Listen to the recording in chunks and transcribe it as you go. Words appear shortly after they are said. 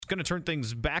Going to turn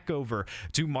things back over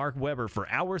to Mark Weber for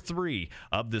hour 3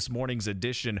 of this morning's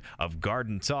edition of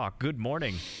Garden Talk. Good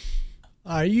morning.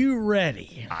 Are you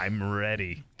ready? I'm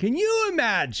ready. Can you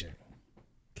imagine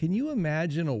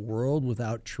a world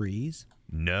without trees?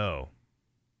 No.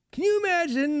 Can you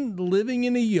imagine living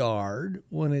in a yard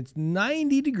when it's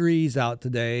 90 degrees out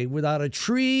today without a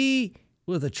tree,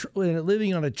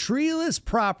 living on a treeless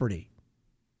property?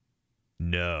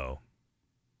 No.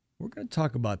 We're going to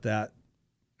talk about that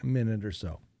in a minute or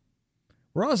so.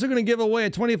 We're also going to give away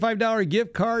a $25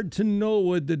 gift card to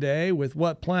Knollwood today with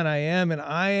What Plant I Am. And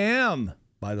I am,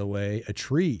 by the way, a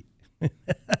tree.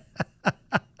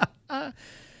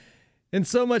 And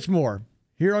so much more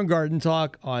here on Garden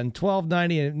Talk on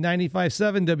 1290 and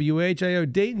 95.7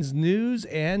 WHIO, Dayton's News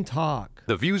and Talk.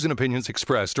 The views and opinions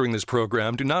expressed during this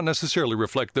program do not necessarily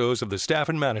reflect those of the staff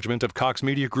and management of Cox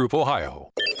Media Group, Ohio.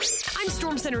 I'm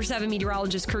Storm Center 7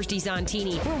 meteorologist Kirsty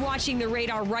Zontini. We're watching the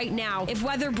radar right now. If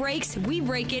weather breaks, we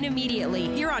break in immediately.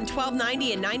 Here on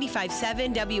 1290 and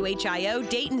 95.7 WHIO,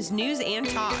 Dayton's News and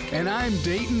Talk. And I'm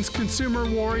Dayton's consumer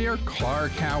warrior,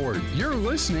 Clark Howard. You're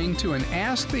listening to an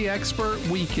Ask the Expert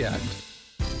weekend.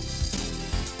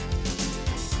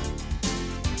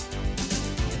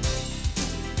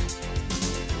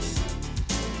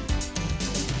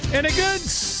 And a good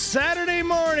Saturday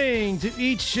morning to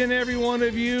each and every one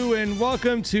of you, and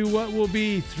welcome to what will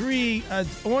be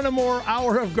one or more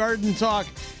hour of Garden Talk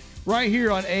right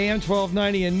here on AM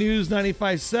 1290 and News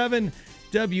 95.7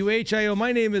 WHIO.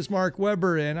 My name is Mark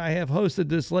Weber, and I have hosted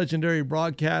this legendary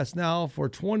broadcast now for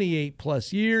 28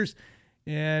 plus years,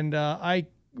 and I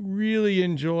really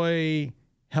enjoy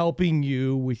helping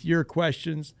you with your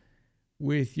questions,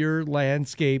 with your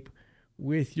landscape,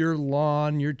 with your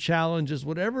lawn, your challenges,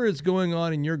 whatever is going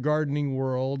on in your gardening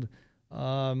world.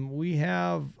 We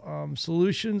have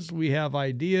solutions, we have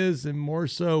ideas, and more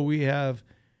so, we have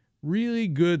really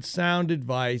good sound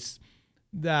advice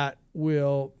that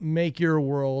will make your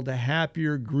world a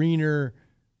happier, greener,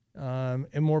 and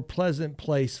more pleasant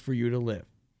place for you to live.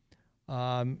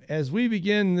 As we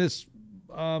begin this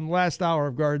last hour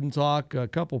of Garden Talk, a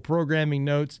couple programming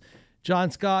notes.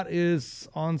 John Scott is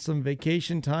on some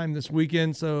vacation time this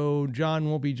weekend, so John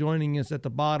won't be joining us at the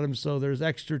bottom, so there's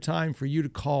extra time for you to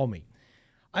call me.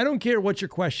 I don't care what your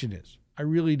question is. I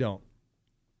really don't.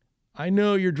 I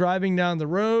know you're driving down the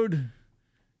road.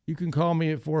 You can call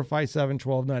me at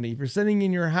 457-1290. If you're sitting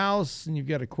in your house and you've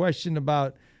got a question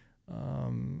about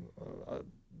a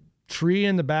tree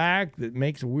in the back that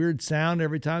makes a weird sound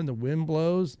every time the wind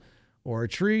blows, or a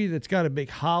tree that's got a big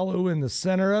hollow in the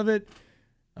center of it,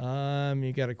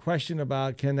 you got a question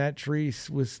about, can that tree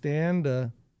withstand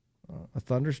a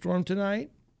thunderstorm tonight?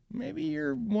 Maybe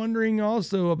you're wondering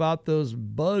also about those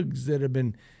bugs that have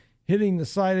been hitting the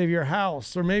side of your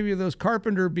house, or maybe those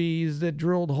carpenter bees that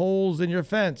drilled holes in your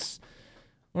fence,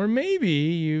 or maybe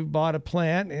you bought a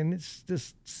plant and it's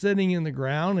just sitting in the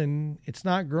ground and it's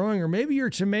not growing, or maybe your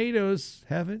tomatoes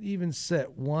haven't even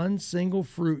set one single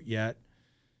fruit yet.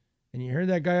 And you heard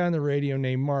that guy on the radio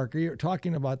named Mark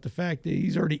talking about the fact that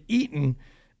he's already eaten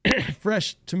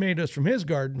fresh tomatoes from his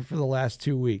garden for the last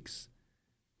 2 weeks.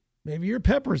 Maybe your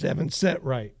peppers haven't set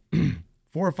right.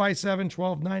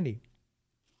 457-1290.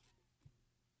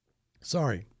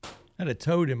 Sorry, I had a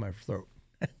toad in my throat.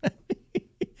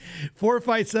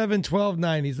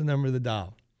 457-1290 is the number of the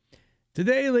dial.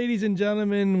 Today, ladies and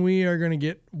gentlemen, we are going to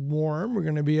get warm. We're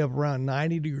going to be up around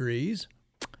 90 degrees.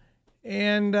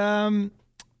 And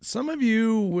some of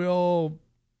you will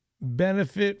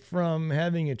benefit from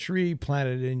having a tree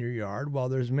planted in your yard, while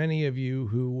there's many of you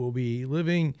who will be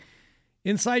living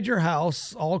inside your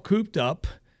house, all cooped up.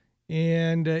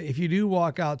 And if you do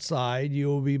walk outside, you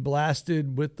will be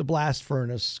blasted with the blast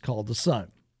furnace called the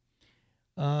sun.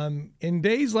 In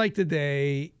days like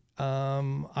today,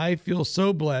 I feel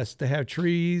so blessed to have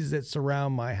trees that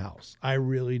surround my house. I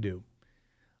really do.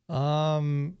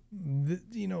 I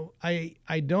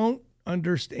don't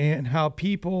understand how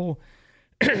people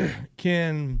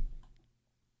can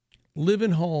live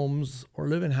in homes or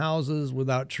live in houses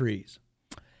without trees.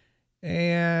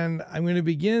 And I'm going to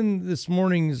begin this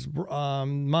morning's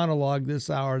monologue this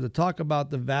hour to talk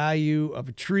about the value of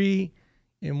a tree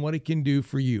and what it can do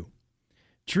for you.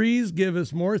 Trees give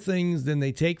us more things than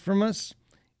they take from us,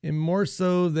 and more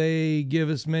so, they give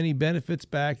us many benefits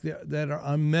back that are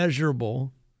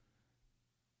unmeasurable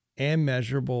and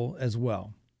measurable as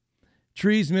well.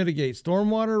 Trees mitigate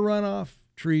stormwater runoff.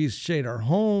 Trees shade our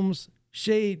homes.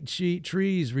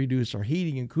 Trees reduce our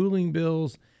heating and cooling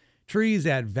bills. Trees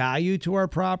add value to our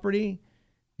property.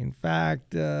 In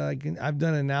fact, I've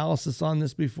done analysis on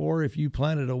this before. If you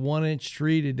planted a 1-inch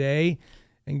tree today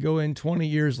and go in 20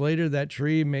 years later, that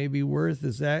tree may be worth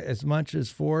as much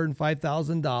as $4,000 and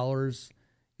 $5,000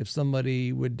 if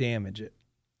somebody would damage it.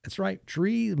 That's right.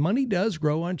 Money does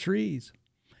grow on trees.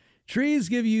 Trees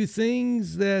give you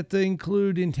things that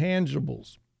include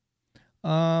intangibles.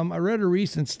 I read a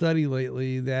recent study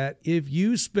lately that if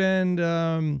you spend,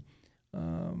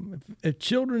 if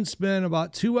children spend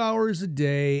about 2 hours a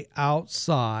day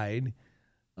outside,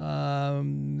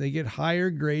 they get higher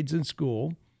grades in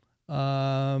school.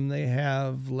 They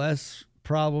have less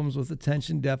problems with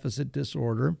attention deficit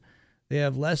disorder. They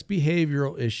have less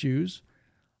behavioral issues.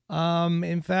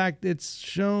 In fact, it's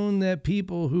shown that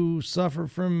people who suffer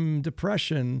from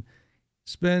depression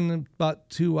spend about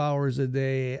 2 hours a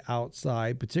day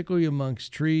outside, particularly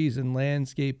amongst trees and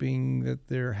landscaping, that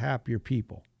they're happier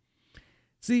people.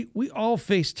 See, we all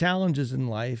face challenges in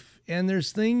life, and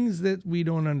there's things that we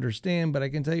don't understand, but I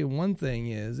can tell you one thing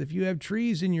is, if you have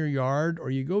trees in your yard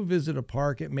or you go visit a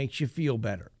park, it makes you feel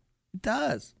better. It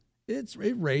does. It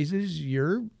raises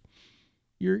your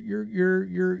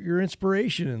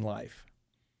inspiration in life.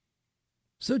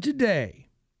 So today,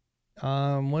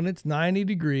 when it's 90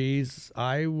 degrees,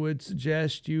 I would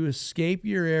suggest you escape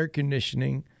your air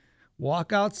conditioning,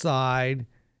 walk outside,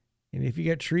 and if you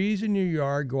got trees in your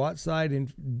yard, go outside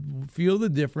and feel the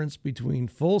difference between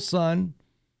full sun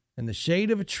and the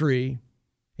shade of a tree,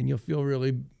 and you'll feel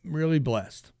really, really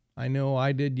blessed. I know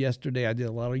I did yesterday. I did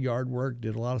a lot of yard work,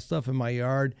 did a lot of stuff in my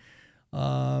yard.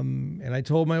 And I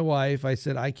told my wife, I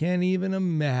said, I can't even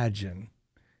imagine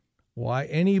why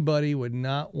anybody would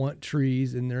not want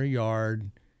trees in their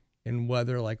yard in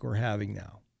weather like we're having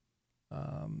now.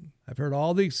 I've heard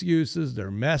all the excuses. They're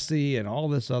messy and all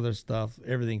this other stuff.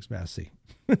 Everything's messy.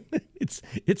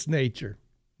 It's nature.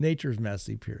 Nature's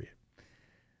messy, period.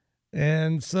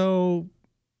 And so,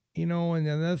 and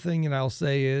another thing that I'll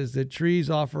say is that trees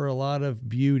offer a lot of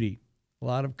beauty, a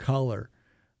lot of color.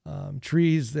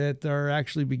 Trees that are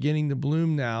actually beginning to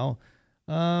bloom now.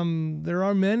 There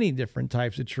are many different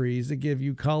types of trees that give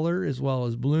you color as well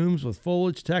as blooms with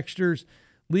foliage textures,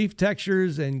 leaf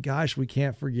textures, and gosh, we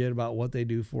can't forget about what they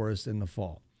do for us in the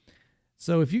fall.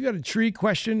 So if you got a tree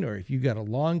question, or if you got a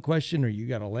lawn question, or you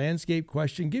got a landscape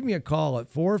question, give me a call at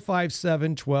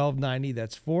 457-1290.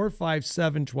 That's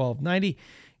 457-1290.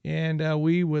 And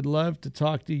we would love to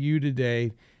talk to you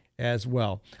today as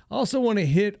well. I also want to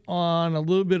hit on a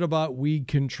little bit about weed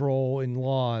control in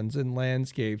lawns and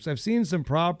landscapes. I've seen some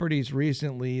properties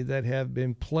recently that have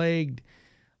been plagued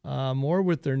more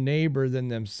with their neighbor than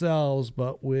themselves,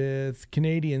 but with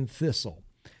Canadian thistle.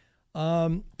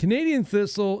 Canadian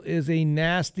thistle is a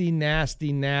nasty,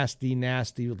 nasty, nasty,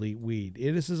 nasty weed.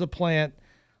 This is a plant,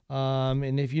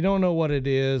 and if you don't know what it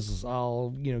is, I'll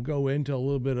go into a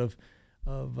little bit of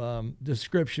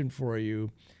description for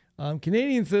you.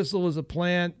 Canadian thistle is a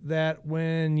plant that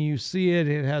when you see it,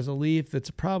 it has a leaf that's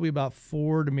probably about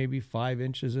 4 to maybe 5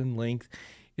 inches in length.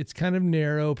 It's kind of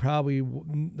narrow, probably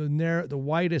the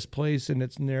widest place in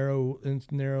its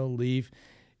narrow leaf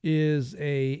is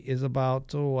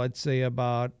about, I'd say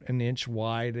about an inch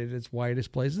wide at its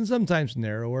widest place, and sometimes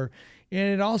narrower.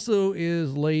 And it also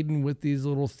is laden with these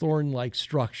little thorn-like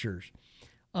structures.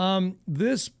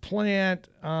 This plant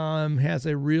has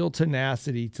a real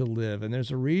tenacity to live, and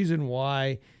there's a reason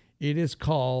why it is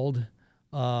called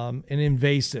an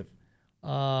invasive.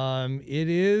 It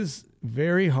is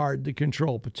very hard to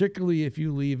control, particularly if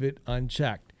you leave it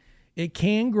unchecked. It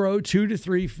can grow 2 to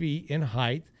 3 feet in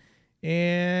height,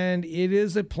 and it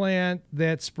is a plant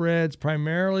that spreads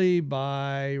primarily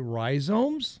by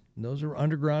rhizomes. Those are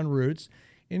underground roots.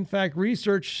 In fact,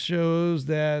 research shows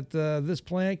that this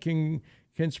plant can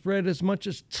spread as much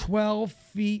as 12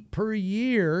 feet per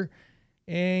year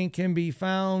and can be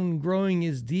found growing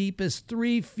as deep as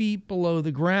 3 feet below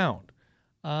the ground.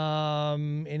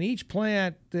 And each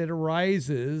plant that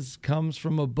arises comes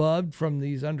from a bud from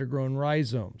these undergrown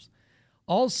rhizomes.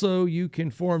 Also, you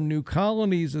can form new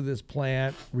colonies of this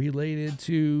plant related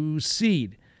to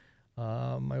seed.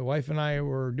 My wife and I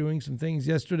were doing some things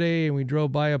yesterday, and we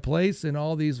drove by a place, and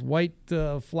all these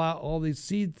all these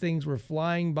seed things were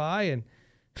flying by, and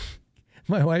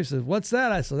my wife says, "What's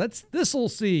that?" I said, "That's thistle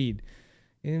seed,"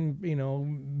 and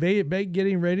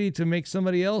getting ready to make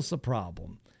somebody else a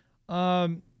problem.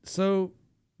 So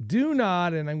do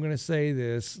not, and I'm going to say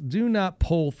this, do not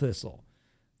pull thistle.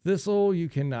 Thistle, you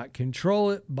cannot control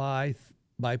it by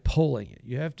pulling it.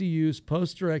 You have to use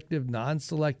post-directive,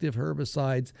 non-selective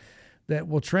herbicides that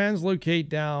will translocate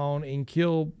down and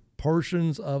kill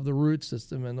portions of the root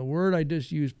system. And the word I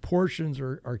just used, portions,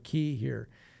 are key here.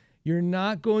 You're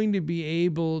not going to be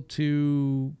able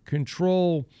to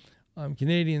control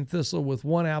Canadian thistle with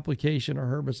one application of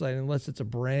herbicide unless it's a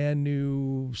brand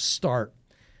new start.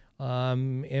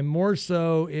 And more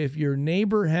so, if your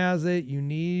neighbor has it, you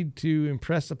need to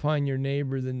impress upon your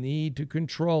neighbor the need to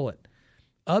control it.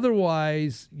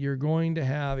 Otherwise, you're going to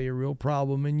have a real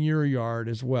problem in your yard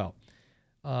as well.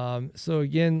 So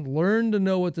again, learn to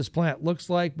know what this plant looks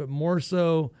like, but more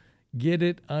so, get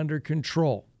it under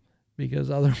control,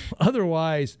 because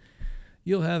otherwise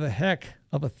you'll have a heck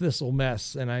of a thistle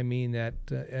mess, and I mean that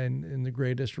in the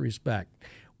greatest respect.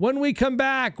 When we come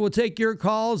back, we'll take your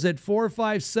calls at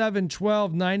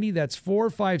 457-1290. That's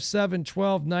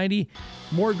 457-1290.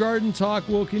 More Garden Talk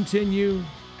will continue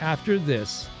after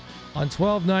this on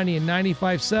 1290 and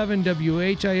 95.7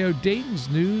 WHIO, Dayton's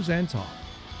News and Talk.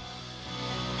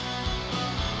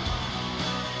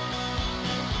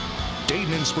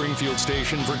 Dayton and Springfield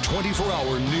station for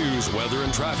 24-hour news, weather,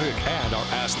 and traffic, and our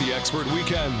Ask the Expert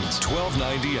weekends.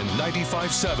 1290 and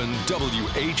 95.7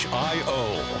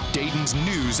 WHIO, Dayton's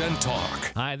News and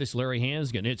Talk. Hi, this is Larry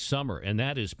Hansgen. It's summer, and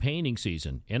that is painting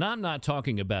season. And I'm not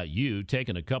talking about you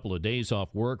taking a couple of days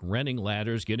off work, renting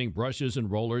ladders, getting brushes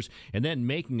and rollers, and then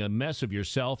making a mess of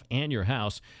yourself and your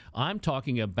house. I'm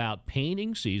talking about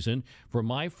painting season for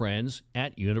my friends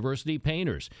at University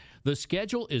Painters. The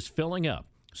schedule is filling up.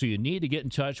 So you need to get in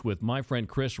touch with my friend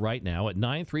Chris right now at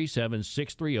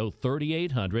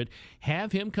 937-630-3800.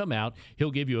 Have him come out.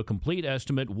 He'll give you a complete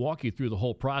estimate, walk you through the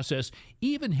whole process,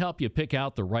 even help you pick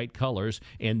out the right colors,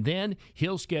 and then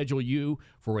he'll schedule you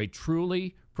for a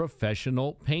truly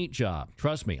professional paint job.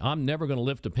 Trust me, I'm never going to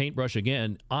lift a paintbrush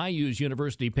again. I use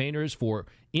University Painters for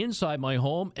inside my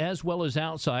home as well as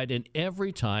outside, and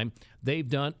every time they've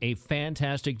done a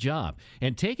fantastic job.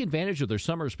 And take advantage of their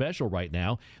summer special right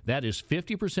now. That is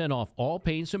 50% off all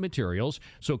paints and materials.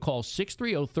 So call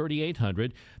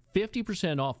 630-3800.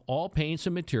 50% off all paints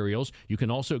and materials. You can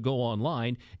also go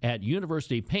online at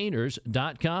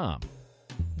universitypainters.com.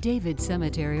 David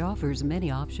Cemetery offers many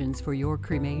options for your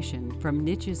cremation, from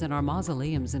niches in our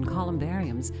mausoleums and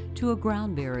columbariums to a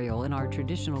ground burial in our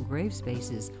traditional grave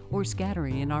spaces or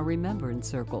scattering in our remembrance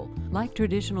circle. Like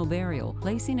traditional burial,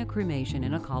 placing a cremation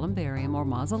in a columbarium or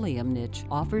mausoleum niche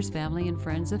offers family and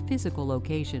friends a physical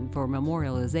location for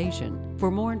memorialization. For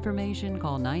more information,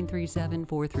 call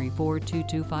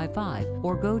 937-434-2255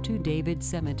 or go to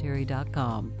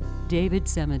davidcemetery.com. David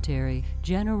Cemetery,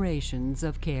 generations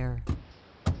of care.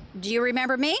 Do you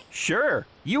remember me? Sure.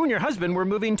 You and your husband were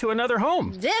moving to another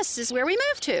home. This is where we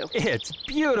moved to. It's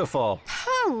beautiful.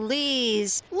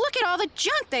 Please, look at all the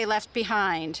junk they left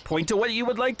behind. Point to what you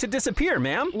would like to disappear,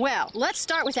 ma'am. Well, let's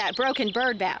start with that broken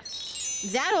bird bath,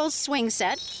 that old swing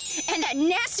set, and that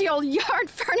nasty old yard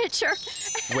furniture.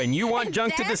 When you want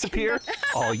junk to disappear,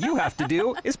 all you have to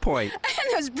do is point.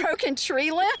 And those broken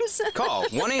tree limbs. Call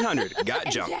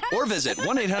 1-800-GOT-JUNK or visit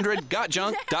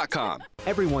 1-800-GOTJUNK.com.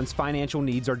 Everyone's financial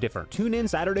needs are different. Tune in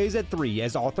Saturdays at 3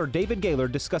 as author David Gaylor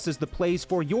discusses the plays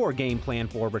for your game plan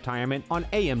for retirement on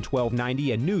AM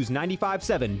 1290 and News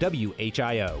 95.7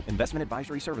 WHIO. Investment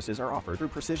advisory services are offered through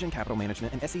Precision Capital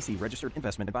Management and SEC Registered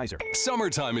Investment Advisor.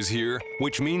 Summertime is here,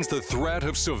 which means the threat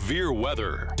of severe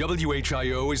weather.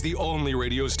 WHIO is the only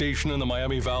radio station in the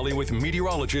Miami Valley with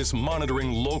meteorologists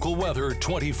monitoring local weather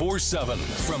 24/7.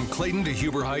 From Clayton to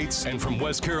Huber Heights and from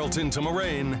West Carrollton to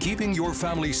Moraine, keeping your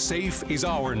family safe is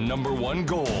our number one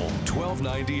goal.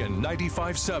 1290 and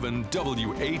 95.7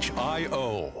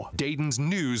 WHIO, Dayton's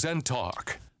News and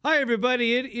Talk. Hi,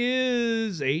 everybody. It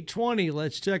is 8:20.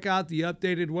 Let's check out the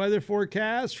updated weather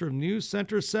forecast from News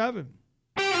Center 7.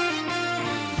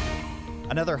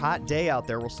 Another hot day out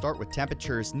there. We'll start with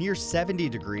temperatures near 70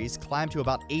 degrees, climb to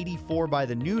about 84 by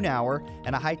the noon hour,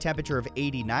 and a high temperature of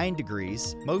 89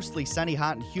 degrees. Mostly sunny,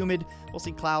 hot, and humid. We'll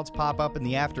see clouds pop up in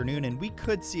the afternoon, and we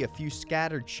could see a few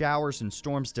scattered showers and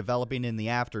storms developing in the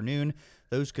afternoon.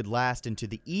 Those could last into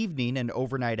the evening and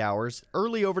overnight hours.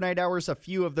 Early overnight hours, a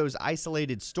few of those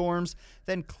isolated storms,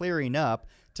 then clearing up.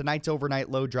 Tonight's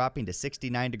overnight low dropping to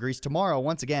 69 degrees. Tomorrow,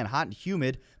 once again, hot and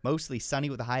humid, mostly sunny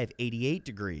with a high of 88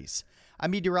 degrees. I'm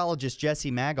meteorologist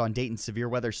Jesse Mag on Dayton's Severe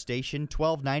Weather Station,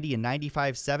 1290 and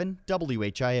 95.7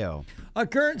 WHIO. A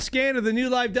current scan of the New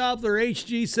Live Doppler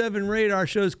HG7 radar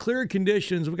shows clear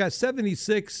conditions. We've got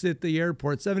 76 at the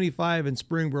airport, 75 in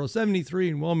Springboro, 73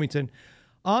 in Wilmington.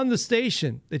 On the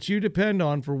station that you depend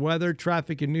on for weather,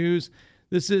 traffic, and news,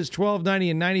 this is 1290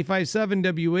 and 95.7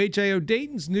 WHIO,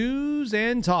 Dayton's News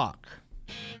and Talk.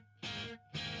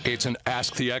 It's an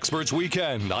Ask the Experts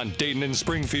weekend on Dayton and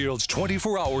Springfield's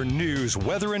 24-hour news,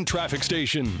 weather, and traffic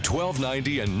station,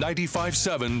 1290 and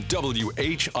 95.7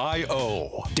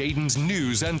 WHIO, Dayton's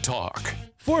News and Talk.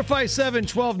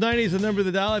 457-1290 is the number of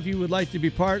the dial if you would like to be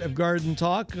part of Garden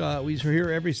Talk. We're here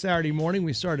every Saturday morning.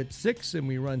 We start at 6 and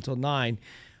we run till 9.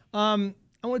 I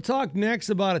want to talk next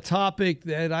about a topic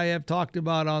that I have talked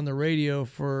about on the radio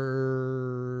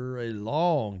for a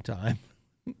long time.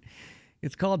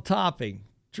 It's called topping,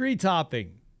 tree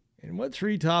topping. And what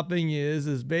tree topping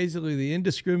is basically the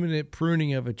indiscriminate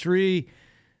pruning of a tree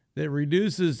that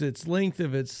reduces its length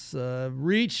of its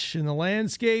reach in the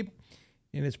landscape,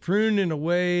 and it's pruned in a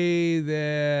way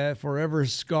that forever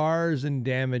scars and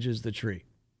damages the tree.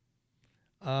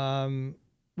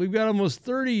 We've got almost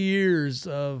 30 years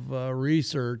of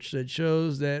research that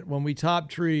shows that when we top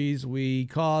trees, we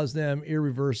cause them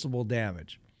irreversible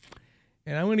damage.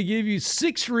 And I'm going to give you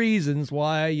 6 reasons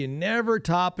why you never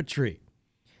top a tree.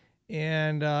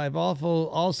 And I've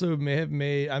also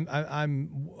made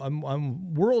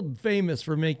I'm world famous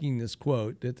for making this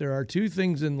quote that there are 2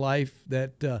 things in life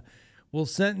that will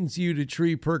sentence you to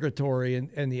tree purgatory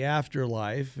and the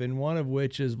afterlife, and one of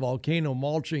which is volcano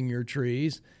mulching your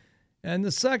trees, and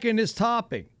the second is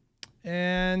topping.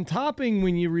 And topping,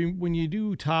 when you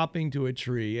do topping to a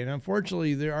tree, and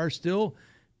unfortunately there are still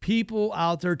people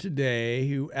out there today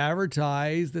who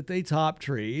advertise that they top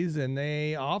trees and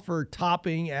they offer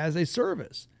topping as a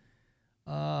service.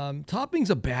 Topping's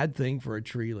a bad thing for a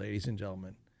tree, ladies and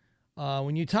gentlemen.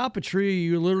 When you top a tree,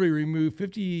 you literally remove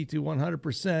 50 to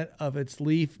 100% of its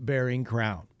leaf-bearing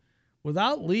crown.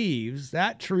 Without leaves,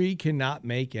 that tree cannot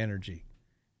make energy.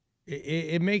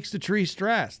 It makes the tree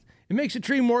stressed. It makes the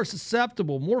tree more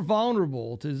susceptible, more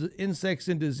vulnerable to insects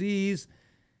and disease.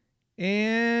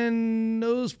 And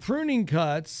those pruning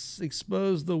cuts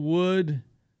expose the wood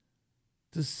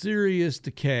to serious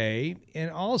decay.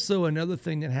 And also another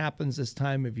thing that happens this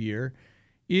time of year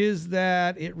is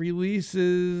that it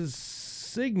releases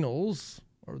signals,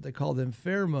 or they call them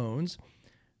pheromones,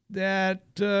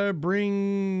 that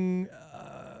bring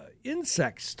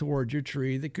insects toward your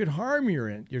tree that could harm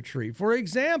your tree. For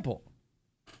example,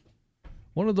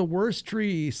 one of the worst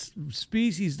tree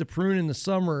species to prune in the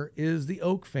summer is the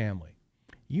oak family.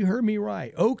 You heard me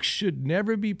right. Oaks should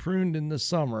never be pruned in the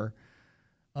summer,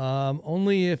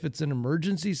 only if it's an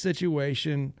emergency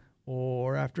situation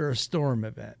or after a storm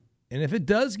event. And if it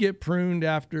does get pruned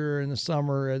in the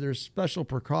summer, there's special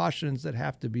precautions that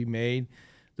have to be made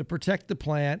to protect the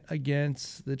plant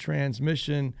against the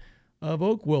transmission of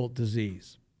oak wilt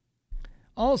disease.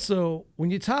 Also, when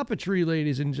you top a tree,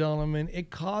 ladies and gentlemen, it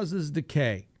causes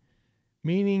decay,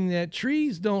 meaning that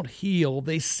trees don't heal,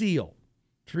 they seal.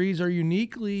 Trees are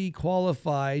uniquely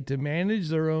qualified to manage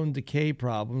their own decay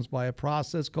problems by a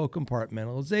process called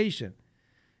compartmentalization.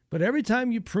 But every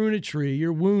time you prune a tree,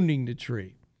 you're wounding the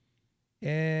tree.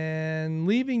 And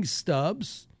leaving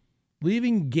stubs,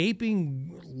 leaving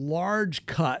gaping large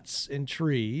cuts in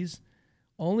trees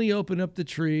only open up the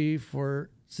tree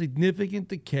for significant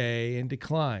decay and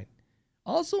decline.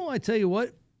 Also, I tell you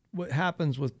what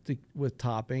happens with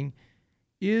topping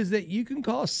is that you can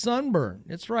cause sunburn.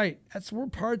 That's right. That's where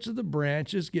parts of the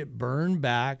branches get burned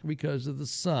back because of the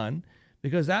sun,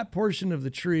 because that portion of the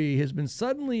tree has been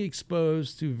suddenly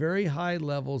exposed to very high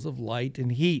levels of light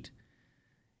and heat.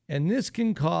 And this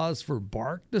can cause for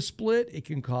bark to split. It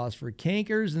can cause for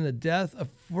cankers and the death of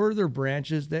further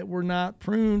branches that were not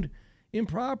pruned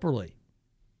improperly.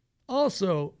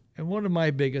 Also, and one of my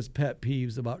biggest pet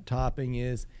peeves about topping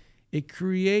is it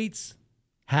creates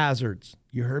hazards.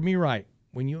 You heard me right.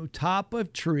 When you top a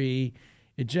tree,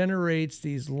 it generates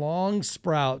these long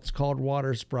sprouts called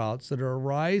water sprouts that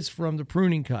arise from the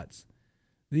pruning cuts.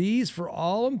 These, for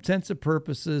all intents and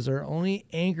purposes, are only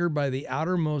anchored by the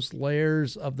outermost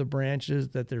layers of the branches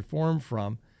that they're formed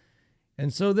from.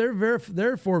 And so they're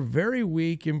therefore very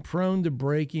weak and prone to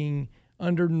breaking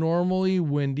under normally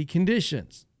windy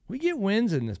conditions. We get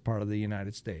winds in this part of the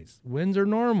United States. Winds are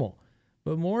normal,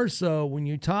 but more so when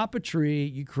you top a tree,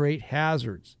 you create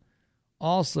hazards.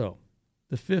 Also,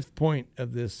 the 5th point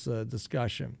of this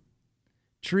discussion,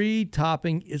 tree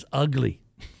topping is ugly.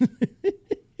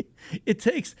 It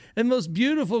takes the most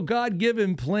beautiful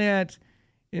God-given plant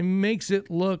and makes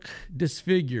it look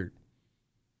disfigured.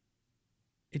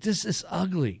 It just is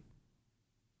ugly.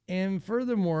 And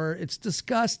furthermore, it's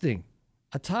disgusting.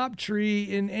 A top tree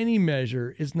in any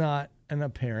measure is not an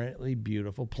apparently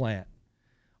beautiful plant.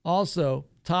 Also,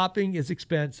 topping is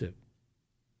expensive.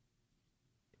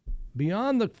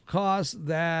 Beyond the cost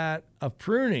of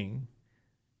pruning,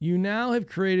 you now have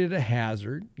created a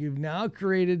hazard. You've now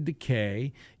created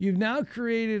decay. You've now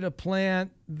created a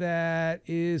plant that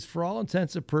is, for all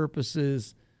intents and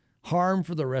purposes, harm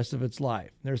for the rest of its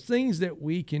life. There's things that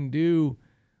we can do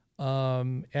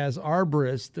as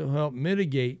arborists to help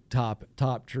mitigate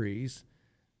top trees.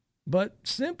 But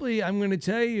simply, I'm going to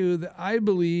tell you that I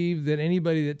believe that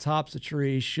anybody that tops a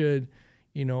tree should,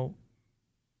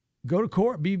 go to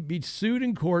court, be sued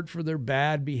in court for their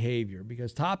bad behavior,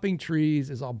 because topping trees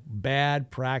is a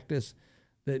bad practice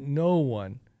that no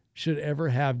one should ever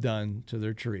have done to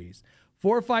their trees.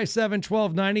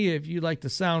 457-1290 if you'd like to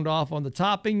sound off on the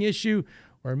topping issue,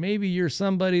 or maybe you're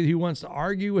somebody who wants to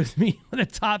argue with me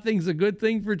that topping's a good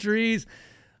thing for trees.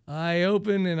 I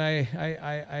open, and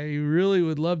I really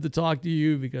would love to talk to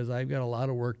you, because I've got a lot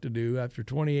of work to do. After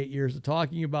 28 years of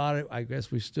talking about it, I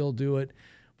guess we still do it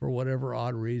for whatever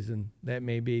odd reason that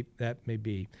may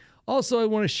be. Also, I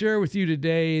want to share with you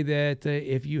today that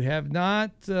if you have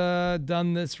not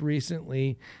done this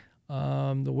recently,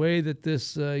 the way that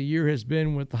this year has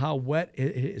been with how wet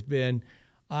it has been,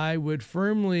 I would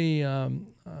firmly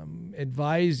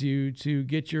advise you to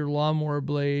get your lawnmower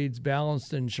blades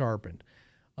balanced and sharpened.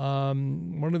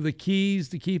 One of the keys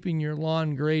to keeping your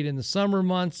lawn great in the summer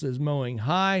months is mowing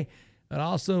high, and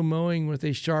also mowing with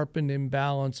a sharpened and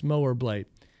balanced mower blade.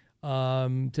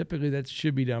 Typically, that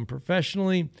should be done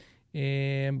professionally.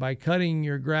 And by cutting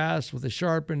your grass with a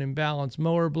sharpened and balanced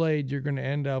mower blade, you're going to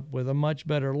end up with a much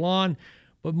better lawn.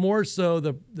 But more so,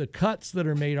 the cuts that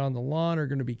are made on the lawn are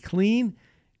going to be clean.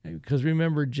 Because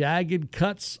remember, jagged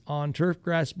cuts on turf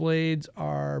grass blades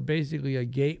are basically a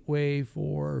gateway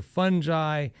for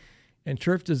fungi and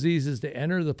turf diseases to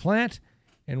enter the plant.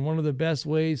 And one of the best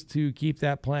ways to keep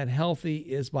that plant healthy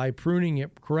is by pruning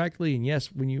it correctly. And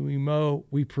yes, when we mow,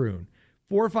 we prune.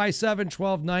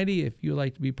 457-1290 if you'd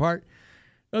like to be part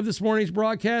of this morning's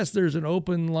broadcast. There's an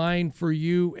open line for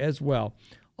you as well.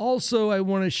 Also, I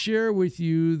want to share with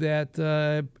you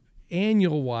that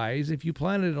annual-wise, if you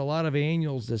planted a lot of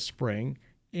annuals this spring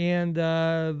and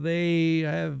they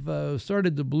have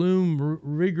started to bloom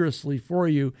rigorously for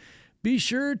you, be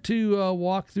sure to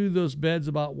walk through those beds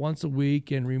about once a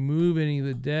week and remove any of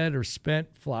the dead or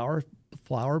spent flower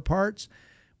parts.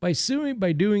 By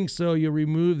doing so, you'll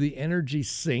remove the energy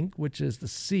sink, which is the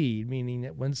seed, meaning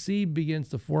that when seed begins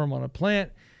to form on a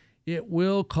plant, it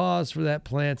will cause for that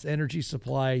plant's energy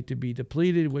supply to be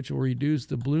depleted, which will reduce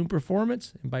the bloom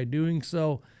performance. And by doing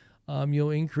so,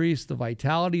 you'll increase the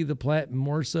vitality of the plant and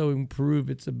more so improve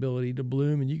its ability to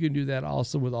bloom. And you can do that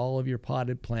also with all of your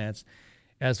potted plants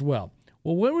as well.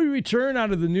 Well, when we return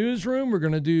out of the newsroom, we're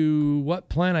going to do What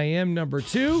Plant I Am number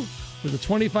 2 with a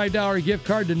 $25 gift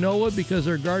card to NOLA, because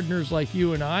they're gardeners like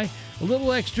you and I. A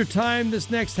little extra time this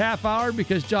next half hour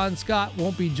because John Scott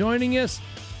won't be joining us.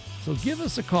 So give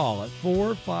us a call at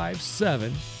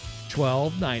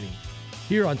 457-1290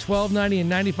 here on 1290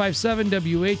 and 95.7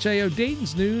 WHIO,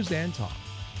 Dayton's News and Talk.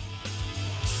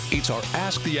 It's our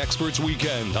Ask the Experts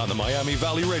weekend on the Miami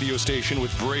Valley radio station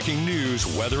with breaking news,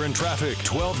 weather, and traffic.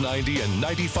 1290 and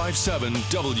 95.7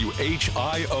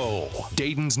 WHIO,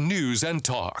 Dayton's News and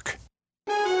Talk.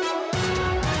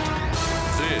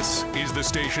 This is the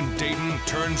station Dayton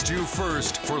turns to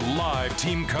first for live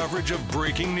team coverage of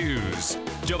breaking news.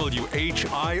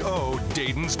 WHIO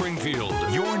Dayton Springfield.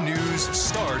 Your news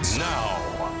starts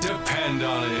now. Depend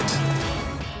on it.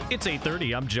 It's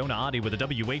 8:30. I'm Jonah Adi with a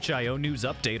WHIO News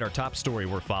Update. Our top story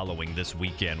we're following this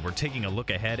weekend. We're taking a look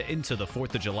ahead into the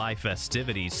 4th of July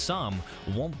festivities. Some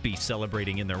won't be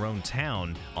celebrating in their own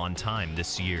town on time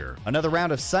this year. Another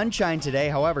round of sunshine today.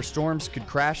 However, storms could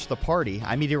crash the party.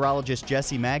 I'm meteorologist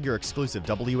Jesse Mag. Your exclusive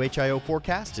WHIO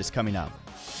forecast is coming up.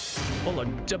 Well, a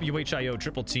WHIO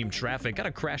triple team traffic got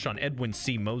a crash on Edwin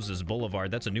C. Moses Boulevard.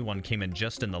 That's a new one, came in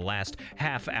just in the last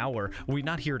half hour. We've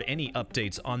not heard any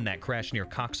updates on that crash near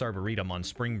Cox Arboretum on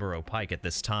Springboro Pike at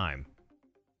this time.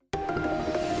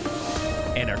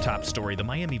 And our top story, the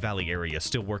Miami Valley area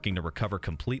still working to recover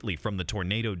completely from the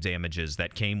tornado damages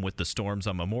that came with the storms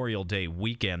on Memorial Day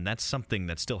weekend. That's something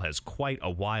that still has quite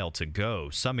a while to go.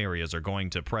 Some areas are going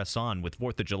to press on with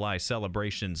 4th of July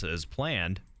celebrations as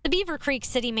planned. The Beaver Creek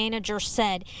city manager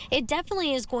said it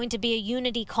definitely is going to be a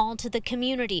unity call to the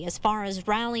community as far as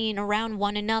rallying around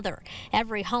one another.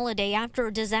 Every holiday after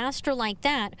a disaster like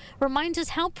that reminds us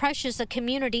how precious a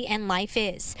community and life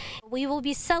is. We will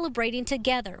be celebrating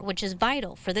together, which is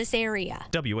vital for this area.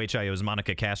 WHIO's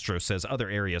Monica Castro says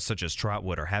other areas such as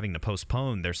Trotwood are having to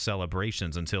postpone their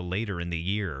celebrations until later in the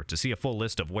year. To see a full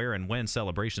list of where and when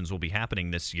celebrations will be happening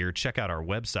this year, check out our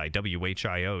website,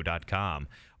 WHIO.com.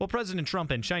 Well, President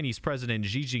Trump and Chinese President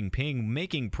Xi Jinping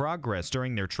making progress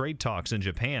during their trade talks in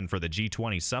Japan for the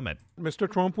G20 summit. Mr.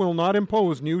 Trump will not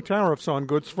impose new tariffs on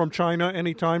goods from China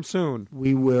anytime soon.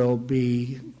 We will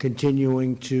be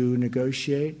continuing to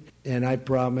negotiate, and I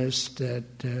promise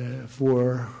that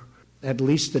for at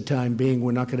least the time being,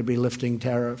 we're not going to be lifting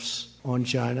tariffs on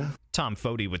China. Tom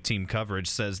Foti with Team Coverage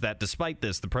says that despite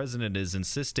this, the president is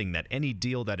insisting that any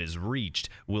deal that is reached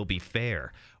will be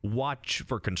fair. Watch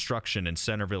for construction in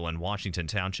Centerville and Washington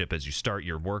Township as you start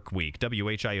your work week.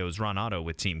 WHIO's Ron Otto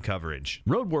with Team Coverage.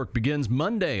 Road work begins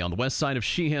Monday on the west side of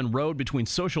Sheehan Road between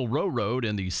Social Row Road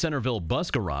and the Centerville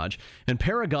Bus Garage, and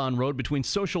Paragon Road between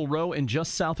Social Row and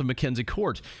just south of Mackenzie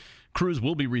Court. Crews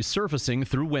will be resurfacing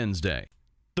through Wednesday.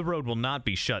 The road will not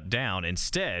be shut down.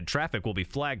 Instead, traffic will be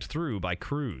flagged through by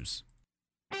crews.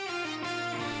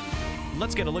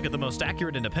 Let's get a look at the most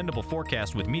accurate and dependable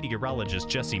forecast with meteorologist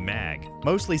Jesse Mag.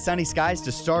 Mostly sunny skies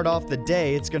to start off the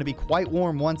day. It's going to be quite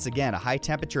warm once again. A high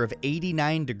temperature of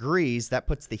 89 degrees. That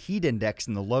puts the heat index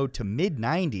in the low to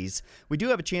mid-90s. We do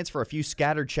have a chance for a few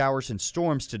scattered showers and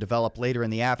storms to develop later in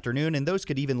the afternoon, and those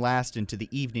could even last into the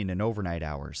evening and overnight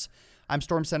hours. I'm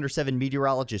Storm Center 7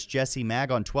 meteorologist Jesse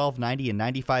Mag on 1290 and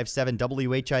 95.7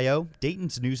 WHIO,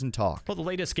 Dayton's News and Talk. Well, the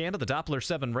latest scan of the Doppler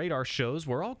 7 radar shows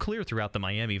we're all clear throughout the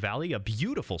Miami Valley. A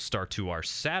beautiful start to our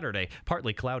Saturday.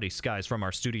 Partly cloudy skies from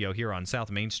our studio here on South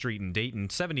Main Street in Dayton.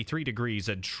 73 degrees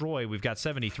at Troy. We've got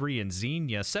 73 in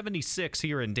Xenia. 76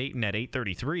 here in Dayton at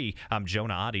 8:33. I'm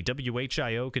Jonah Adi,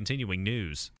 WHIO Continuing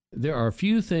News. There are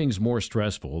few things more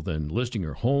stressful than listing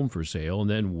your home for sale and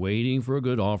then waiting for a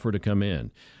good offer to come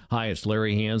in. Hi, it's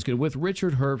Larry Hanskin with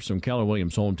Richard Herbst from Keller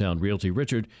Williams Hometown Realty.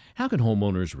 Richard, how can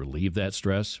homeowners relieve that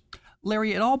stress?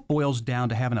 Larry, it all boils down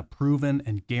to having a proven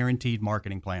and guaranteed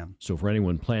marketing plan. So for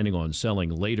anyone planning on selling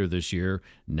later this year,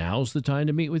 now's the time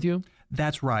to meet with you?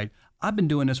 That's right. I've been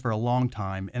doing this for a long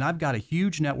time, and I've got a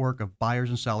huge network of buyers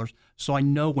and sellers, so I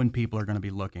know when people are going to be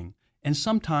looking. And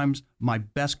sometimes my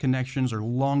best connections are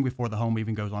long before the home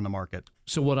even goes on the market.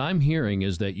 So what I'm hearing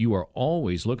is that you are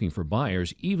always looking for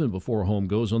buyers even before a home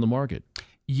goes on the market.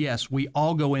 Yes, we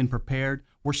all go in prepared.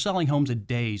 We're selling homes in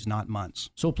days, not months.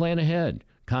 So plan ahead.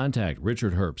 Contact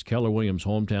Richard Herbst, Keller Williams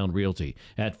Hometown Realty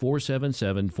at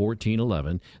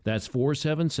 477-1411. That's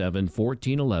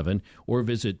 477-1411. Or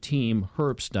visit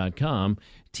teamherbst.com,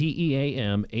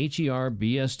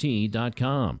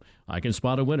 TEAMHERBST.com. I can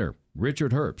spot a winner.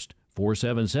 Richard Herbst,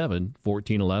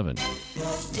 477-1411.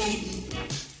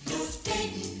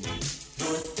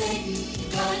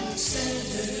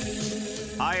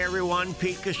 Hi everyone,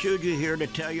 Pete Kasuja here to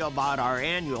tell you about our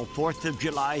annual 4th of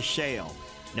July sale.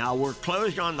 Now we're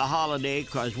closed on the holiday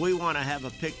because we want to have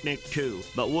a picnic too,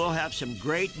 but we'll have some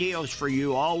great deals for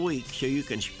you all week so you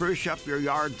can spruce up your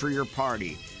yard for your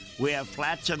party. We have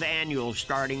flats of annuals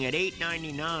starting at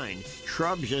 $8.99,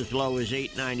 shrubs as low as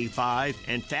 $8.95,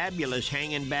 and fabulous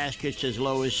hanging baskets as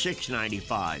low as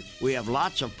 $6.95. We have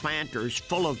lots of planters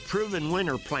full of proven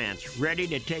winter plants ready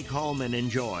to take home and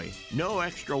enjoy. No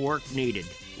extra work needed.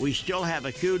 We still have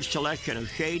a huge selection of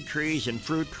shade trees and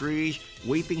fruit trees,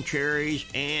 weeping cherries,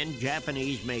 and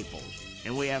Japanese maples.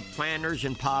 And we have planters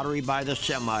and pottery by the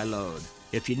semi-load.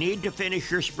 If you need to finish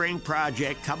your spring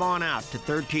project, come on out to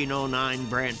 1309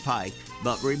 Brant Pike.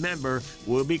 But remember,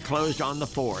 we'll be closed on the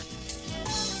 4th.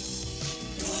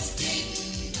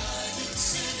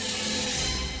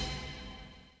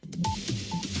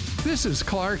 This is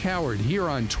Clark Howard here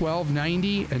on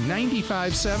 1290 and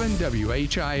 95.7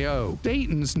 WHIO,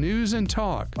 Dayton's News and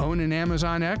Talk. Own an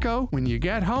Amazon Echo? When you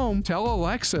get home, tell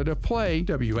Alexa to play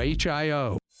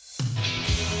WHIO.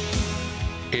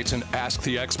 It's an Ask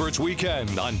the Experts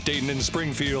weekend on Dayton and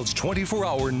Springfield's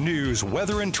 24-hour news,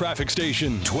 weather, and traffic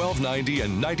station, 1290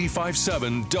 and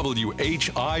 95.7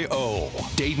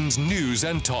 WHIO, Dayton's News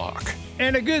and Talk.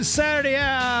 And a good Saturday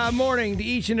morning to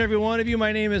each and every one of you.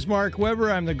 My name is Mark Weber.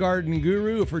 I'm the garden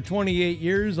guru for 28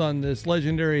 years on this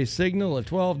legendary signal at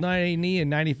 1290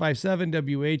 and 95.7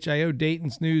 WHIO,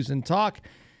 Dayton's News and Talk.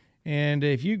 And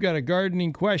if you've got a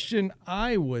gardening question,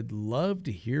 I would love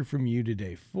to hear from you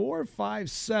today.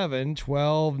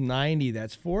 457-1290.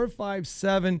 That's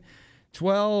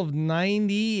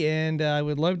 457-1290. And I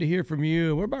would love to hear from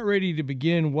you. We're about ready to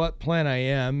begin What Plant I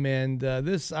Am. And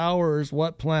this hour's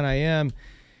What Plant I Am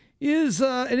is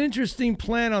an interesting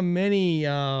plant on many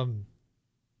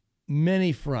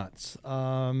fronts.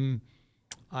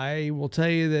 I will tell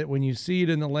you that when you see it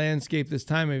in the landscape this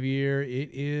time of year, it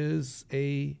is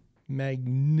a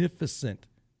magnificent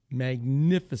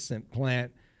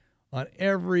plant on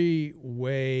every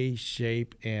way,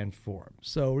 shape, and form.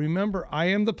 So remember, I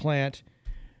am the plant.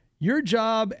 Your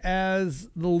job as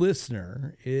the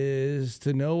listener is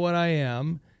to know what I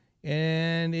am.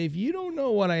 And if you don't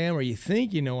know what I am, or you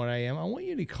think you know what I am, I want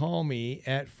you to call me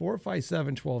at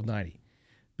 457-1290.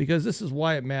 Because this is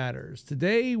why it matters.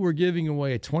 Today, we're giving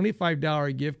away a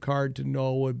 $25 gift card to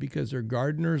Knollwood because they're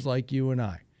gardeners like you and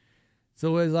I.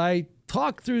 So as I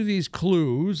talk through these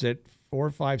clues at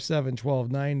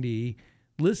 457-1290,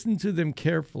 listen to them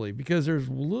carefully because there's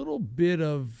a little bit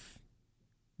of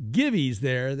giveies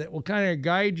there that will kind of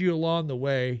guide you along the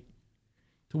way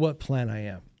to what plant I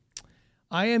am.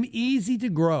 I am easy to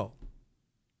grow.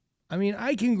 I mean,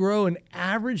 I can grow in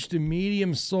average to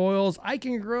medium soils. I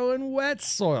can grow in wet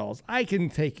soils. I can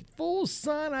take full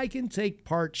sun. I can take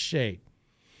part shade.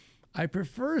 I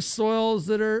prefer soils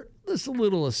that are just a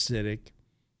little acidic,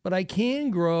 but I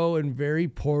can grow in very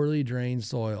poorly drained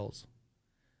soils.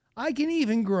 I can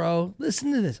even grow,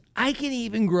 listen to this, I can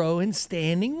even grow in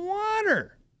standing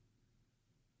water.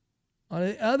 On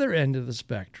the other end of the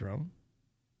spectrum,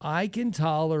 I can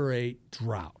tolerate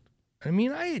drought. I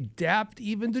mean, I adapt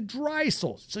even to dry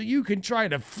soils. So you can try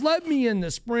to flood me in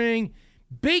the spring,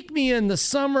 bake me in the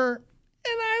summer,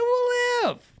 and I will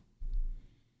live.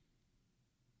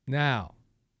 Now,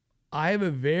 I have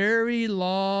a very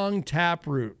long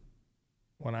taproot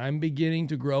when I'm beginning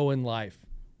to grow in life,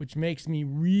 which makes me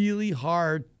really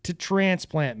hard to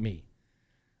transplant me.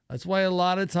 That's why a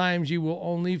lot of times you will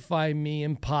only find me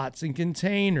in pots and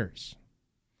containers.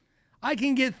 I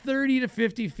can get 30 to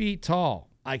 50 feet tall.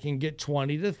 I can get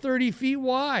 20 to 30 feet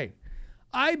wide.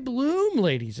 I bloom,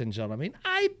 ladies and gentlemen.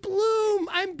 I bloom.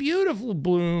 I'm beautiful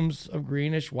blooms of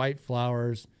greenish white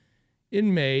flowers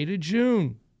in May to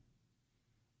June.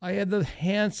 I have the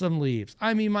handsome leaves.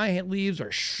 I mean, my leaves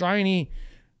are shiny.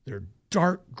 They're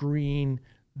dark green.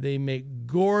 They make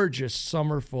gorgeous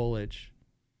summer foliage.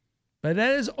 But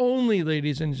that is only,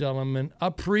 ladies and gentlemen,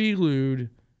 a prelude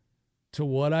to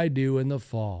what I do in the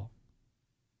fall.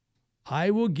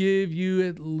 I will give you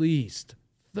at least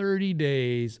 30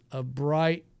 days of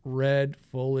bright red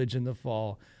foliage in the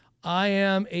fall. I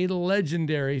am a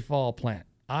legendary fall plant.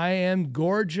 I am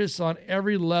gorgeous on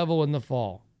every level in the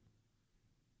fall.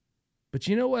 But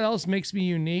you know what else makes me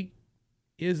unique?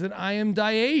 Is that I am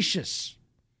dioecious,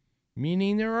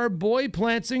 meaning there are boy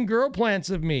plants and girl plants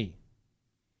of me.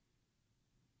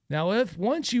 Now, if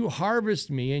once you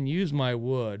harvest me and use my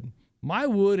wood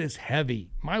is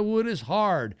heavy. My wood is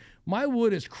hard. My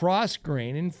wood is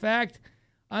cross-grain. In fact,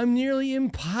 I'm nearly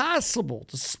impossible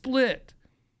to split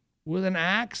with an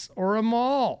axe or a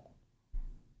maul.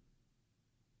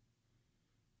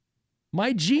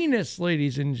 My genus,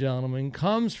 ladies and gentlemen,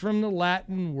 comes from the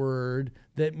Latin word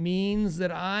that means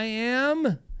that I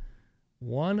am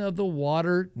one of the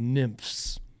water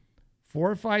nymphs.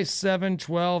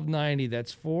 457-1290.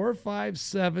 That's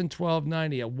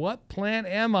 457-1290. What plant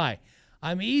am I?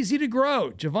 I'm easy to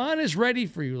grow. Javon is ready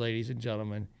for you, ladies and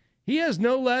gentlemen. He has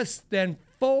no less than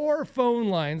 4 phone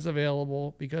lines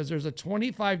available because there's a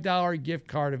 $25 gift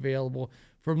card available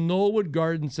from Knollwood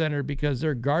Garden Center because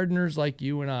they're gardeners like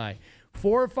you and I.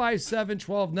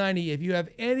 457-1290. If you have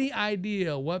any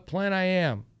idea what plant I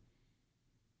am,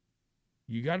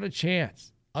 you got a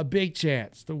chance, a big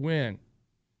chance to win.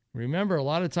 Remember, a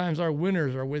lot of times our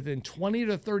winners are within 20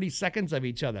 to 30 seconds of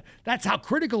each other. That's how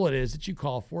critical it is that you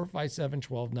call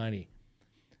 457-1290.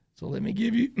 So let me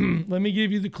give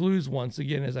you the clues once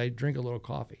again as I drink a little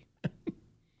coffee.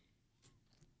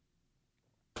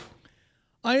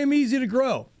 I am easy to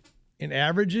grow in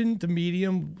average to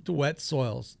medium to wet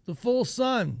soils, the full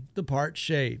sun, the part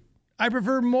shade. I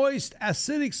prefer moist,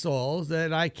 acidic soils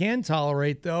that I can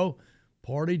tolerate, though,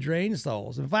 poorly drained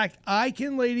soils. In fact, I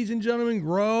can, ladies and gentlemen,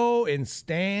 grow in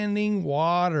standing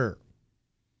water.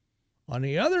 On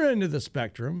the other end of the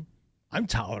spectrum, I'm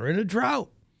tolerant of drought.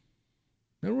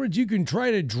 In other words, you can try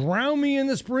to drown me in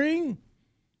the spring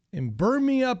and burn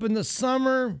me up in the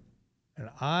summer, and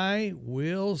I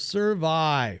will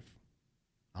survive.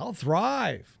 I'll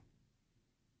thrive.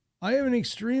 I have an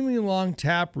extremely long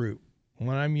taproot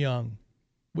when I'm young,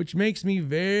 which makes me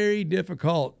very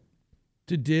difficult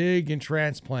to dig and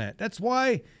transplant. That's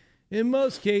why in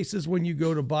most cases when you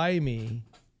go to buy me,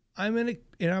 I am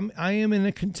in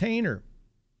a container.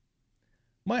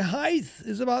 My height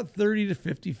is about 30 to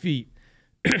 50 feet.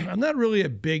 I'm not really a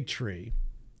big tree,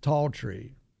 tall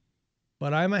tree,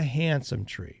 but I'm a handsome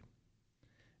tree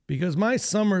because my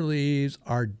summer leaves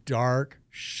are dark,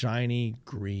 shiny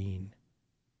green.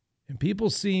 And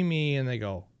people see me and they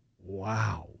go,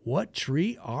 "Wow, what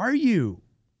tree are you?"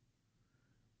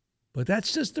 But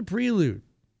that's just the prelude.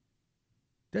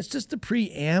 That's just the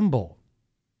preamble.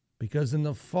 Because in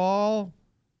the fall,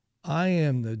 I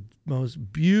am the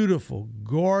most beautiful,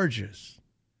 gorgeous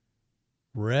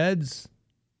reds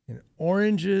and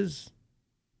oranges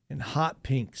and hot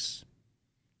pinks.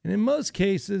 And in most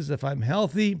cases, if I'm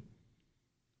healthy,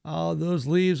 those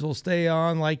leaves will stay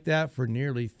on like that for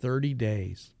nearly 30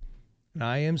 days. And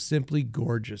I am simply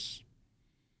gorgeous.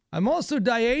 I'm also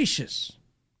dioecious,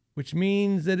 which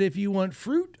means that if you want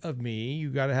fruit of me, you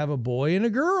got to have a boy and a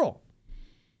girl.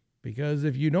 Because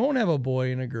if you don't have a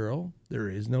boy and a girl, there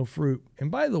is no fruit.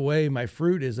 And by the way, my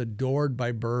fruit is adored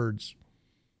by birds.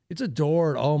 It's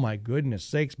adored. Oh, my goodness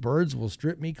sakes. Birds will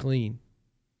strip me clean.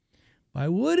 My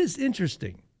wood is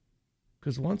interesting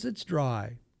because once it's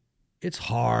dry, it's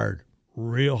hard,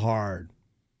 real hard.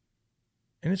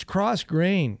 And it's cross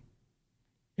grain.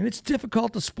 And it's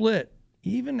difficult to split,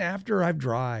 even after I've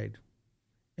dried.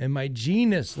 And my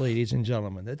genus, ladies and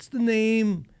gentlemen, that's the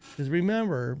name. Because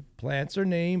remember, plants are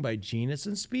named by genus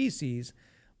and species.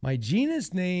 My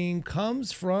genus name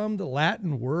comes from the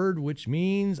Latin word, which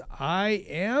means I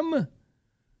am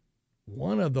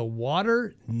one of the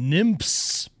water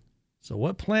nymphs. So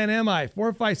what plant am I?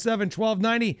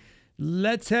 457-1290.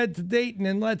 Let's head to Dayton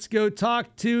and let's go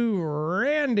talk to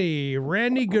Randy.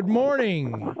 Randy, good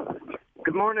morning.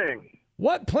 Good morning.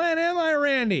 What plant am I,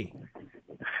 Randy?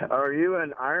 Are you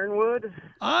an ironwood?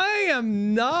 I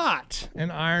am not an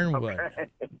ironwood. Okay.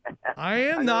 I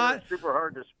am know not. It's super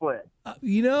hard to split.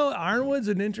 Ironwood's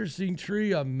an interesting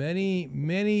tree on many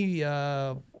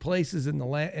places in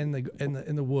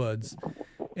the woods,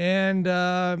 and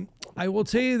I will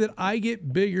tell you that I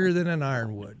get bigger than an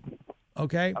ironwood.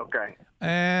 Okay. Okay.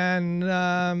 And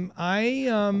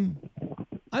I'll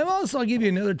give you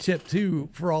another tip too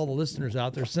for all the listeners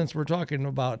out there, since we're talking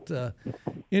about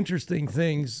interesting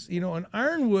things. An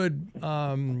ironwood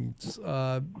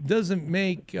doesn't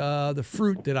make the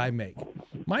fruit that I make.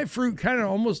 My fruit kind of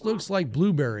almost looks like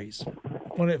blueberries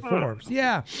when it forms.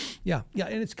 Yeah. And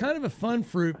it's kind of a fun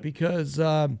fruit because,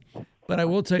 but I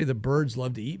will tell you, the birds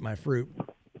love to eat my fruit.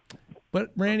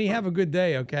 But Randy, have a good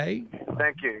day, okay?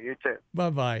 Thank you. You too.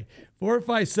 Bye-bye.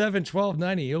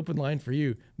 457-1290, open line for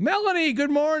you. Melanie,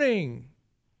 good morning.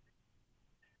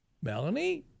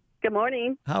 Melanie? Good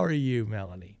morning. How are you,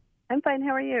 Melanie? I'm fine. How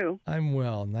are you? I'm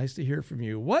well. Nice to hear from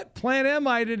you. What plant am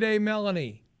I today,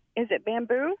 Melanie? Is it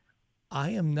bamboo? I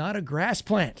am not a grass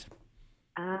plant.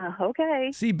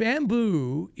 Okay. See,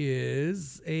 bamboo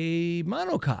is a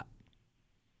monocot.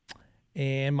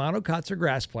 And monocots are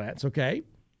grass plants, okay?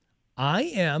 I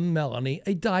am, Melanie,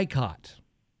 a dicot.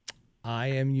 I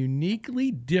am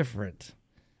uniquely different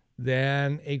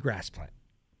than a grass plant.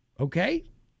 Okay?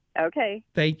 Okay.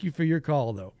 Thank you for your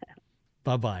call, though.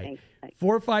 Bye-bye.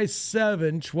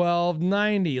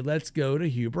 457-1290. Let's go to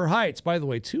Huber Heights. By the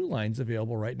way, 2 lines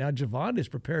available right now. Javon is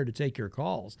prepared to take your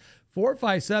calls.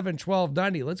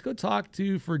 457-1290. Let's go talk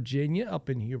to Virginia up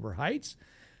in Huber Heights.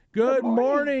 Good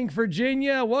morning,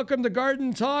 Virginia. Welcome to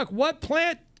Garden Talk. What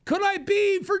plant could I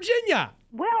be, Virginia?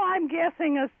 Well, I'm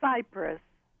guessing a cypress.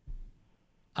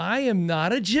 I am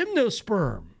not a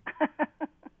gymnosperm.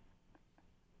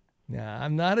 Nah,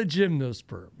 I'm not a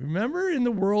gymnosperm. Remember, in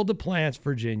the world of plants,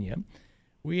 Virginia,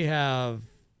 we have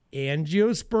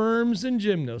angiosperms and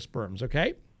gymnosperms,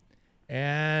 okay?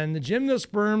 And the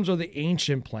gymnosperms are the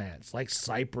ancient plants, like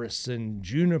cypress and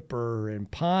juniper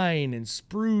and pine and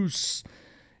spruce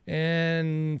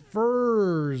and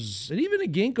firs. And even a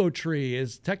ginkgo tree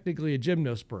is technically a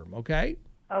gymnosperm, okay?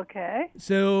 Okay.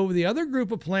 So the other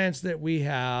group of plants that we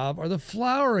have are the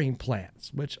flowering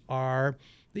plants, which are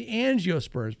the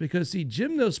angiosperms, because, see,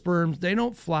 gymnosperms, they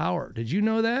don't flower. Did you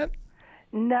know that?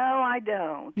 No, I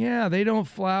don't. Yeah, they don't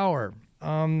flower.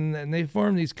 And they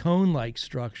form these cone-like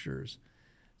structures.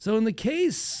 So in the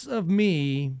case of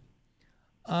me,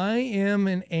 I am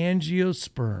an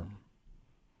angiosperm.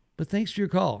 But thanks for your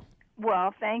call.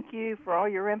 Well, thank you for all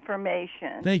your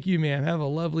information. Thank you, ma'am. Have a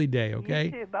lovely day, okay?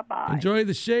 You too. Bye-bye. Enjoy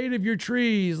the shade of your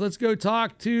trees. Let's go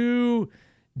talk to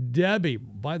Debbie.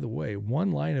 By the way,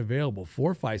 1 line available,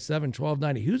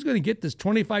 457-1290. Who's going to get this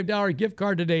 $25 gift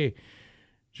card today,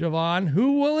 Javon?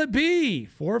 Who will it be?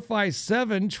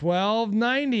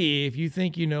 457-1290 if you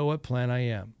think you know what plant I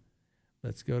am.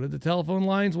 Let's go to the telephone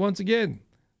lines once again.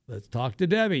 Let's talk to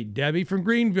Debbie. Debbie from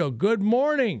Greenville. Good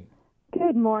morning.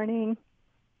 Good morning.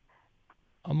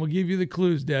 I'm going to give you the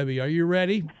clues, Debbie. Are you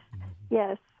ready?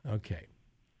 Yes. Okay.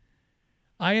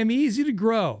 I am easy to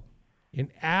grow in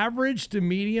average to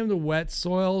medium to wet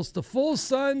soils, to full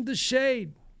sun to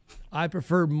shade. I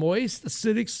prefer moist,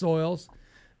 acidic soils.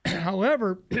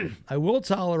 However, I will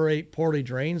tolerate poorly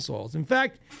drained soils. In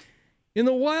fact, in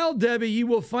the wild, Debbie, you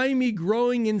will find me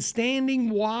growing in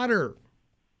standing water.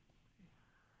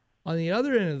 On the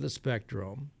other end of the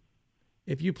spectrum,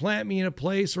 if you plant me in a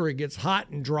place where it gets hot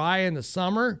and dry in the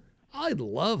summer, I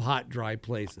love hot, dry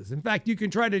places. In fact, you can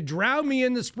try to drown me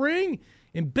in the spring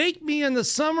and bake me in the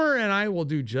summer, and I will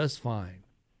do just fine.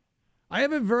 I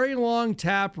have a very long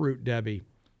taproot, Debbie,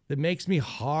 that makes me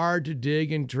hard to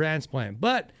dig and transplant.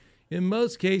 But in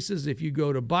most cases, if you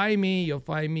go to buy me, you'll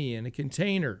find me in a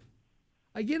container.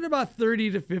 I get about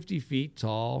 30 to 50 feet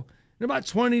tall and about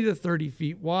 20 to 30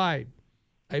 feet wide.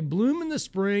 I bloom in the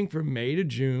spring from May to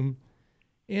June,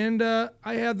 and I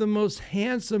have the most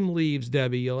handsome leaves,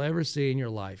 Debbie, you'll ever see in your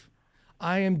life.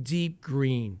 I am deep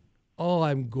green. Oh,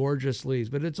 I'm gorgeous leaves,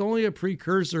 but it's only a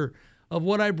precursor of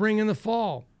what I bring in the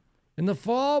fall. In the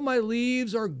fall, my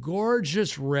leaves are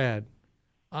gorgeous red.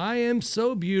 I am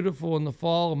so beautiful in the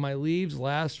fall, and my leaves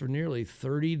last for nearly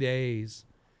 30 days.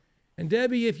 And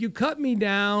Debbie, if you cut me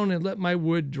down and let my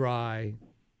wood dry,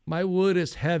 my wood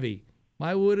is heavy.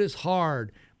 My wood is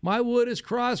hard. My wood is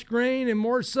cross-grained, and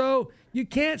more so, you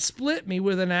can't split me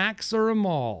with an axe or a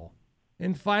maul.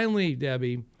 And finally,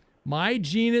 Debbie, my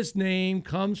genus name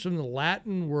comes from the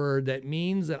Latin word that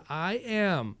means that I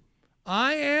am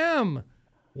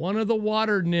one of the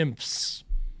water nymphs.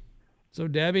 So,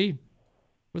 Debbie,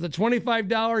 with a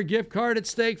 $25 gift card at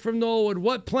stake from Knollwood,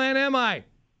 what plant am I?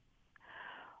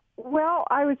 Well,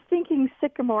 I was thinking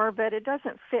sycamore, but it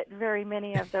doesn't fit very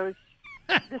many of those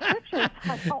descriptions.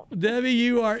 Debbie,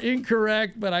 you are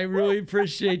incorrect, but I really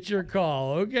appreciate your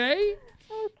call, okay?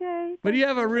 Okay. But you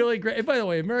have a really great, by the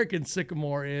way, American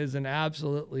sycamore is an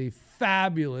absolutely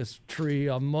fabulous tree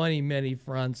on many, many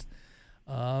fronts.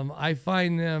 I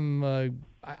find them,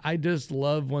 I just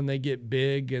love when they get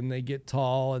big and they get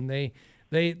tall, and they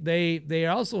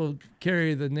also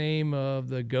carry the name of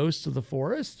the ghost of the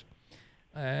forest.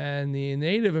 And the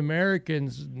Native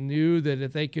Americans knew that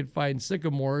if they could find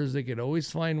sycamores, they could always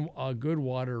find a good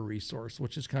water resource,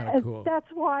 which is kind of cool. That's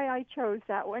why I chose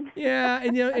that one. Yeah,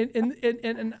 and you know,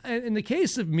 and in the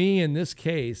case of me, in this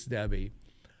case, Debbie,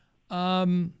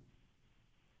 I'm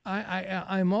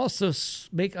also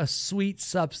make a sweet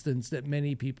substance that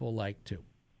many people like too,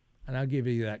 and I'll give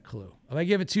you that clue. If I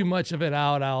give it too much of it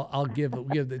out, I'll give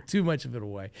too much of it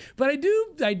away. But I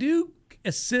do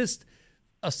assist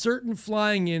a certain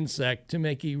flying insect to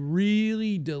make a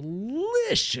really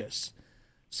delicious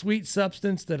sweet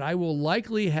substance that I will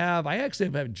likely have. I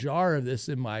actually have a jar of this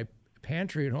in my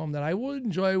pantry at home that I will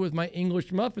enjoy with my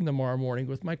English muffin tomorrow morning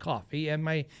with my coffee and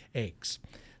my eggs.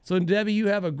 So, Debbie, you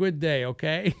have a good day,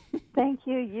 okay? Thank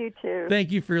you. You too. Thank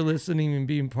you for listening and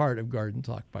being part of Garden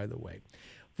Talk, by the way.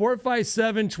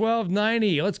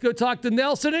 457-1290. Let's go talk to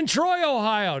Nelson in Troy,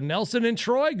 Ohio. Nelson in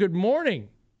Troy, good morning.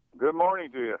 Good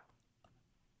morning to you.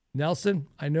 Nelson,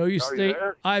 I know you Are stay. you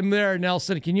there? I'm there,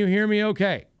 Nelson. Can you hear me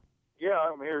okay? Yeah,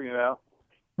 I'm hearing you now.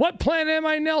 What plant am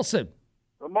I, Nelson?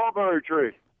 The mulberry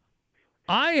tree.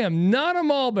 I am not a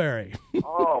mulberry.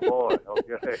 Oh, boy.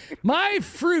 Okay. My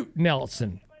fruit,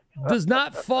 Nelson, does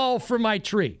not fall from my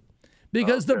tree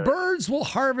because the birds will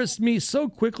harvest me so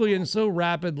quickly and so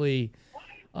rapidly.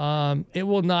 It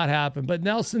will not happen. But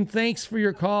Nelson, thanks for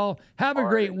your call. Have a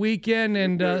great weekend,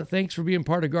 and thanks for being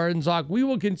part of Garden Talk. We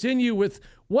will continue with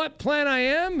what plant I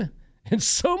am and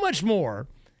so much more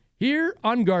here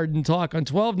on Garden Talk on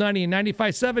 1290 and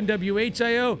 95.7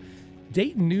 WHIO,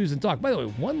 Dayton News and Talk. By the way,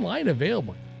 one line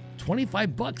available,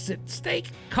 $25 at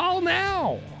stake. Call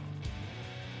now.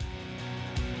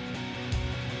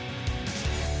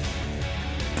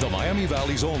 The Miami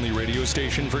Valley's only radio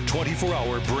station for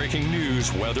 24-hour breaking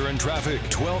news, weather, and traffic.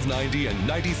 1290 and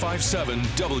 95.7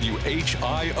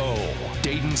 WHIO.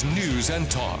 Dayton's News and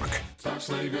Talk.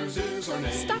 Stockslagers is our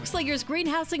name. Stockslagers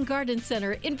Greenhouse and Garden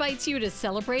Center invites you to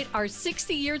celebrate our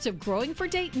 60 years of growing for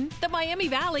Dayton, the Miami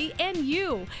Valley, and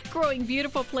you. Growing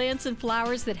beautiful plants and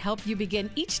flowers that help you begin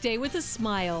each day with a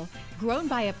smile. Grown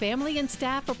by a family and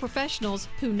staff of professionals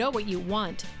who know what you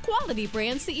want. Quality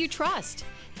brands that you trust.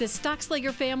 The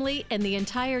Stockslager family and the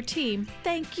entire team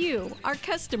thank you, our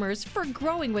customers, for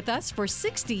growing with us for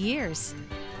 60 years.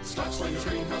 Stockslagers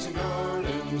Greenhouse and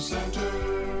Garden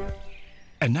Center.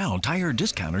 And now, Tire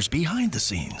Discounters behind the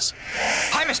scenes.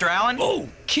 Hi, Mr. Allen. Oh,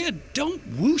 kid, don't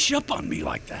whoosh up on me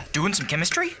like that. Doing some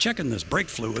chemistry? Checking this brake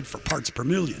fluid for parts per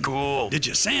million. Cool. Did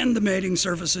you sand the mating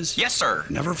surfaces? Yes, sir.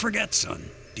 Never forget, son.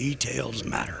 Details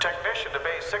matter. Technician to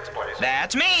base 6, please.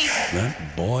 That's me.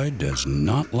 That boy does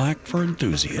not lack for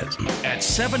enthusiasm. At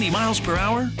 70 miles per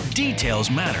hour,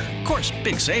 details matter. Of course,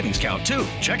 big savings count, too.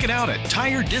 Check it out at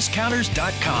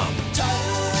TireDiscounters.com.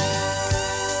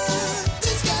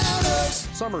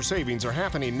 Summer savings are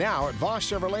happening now at Voss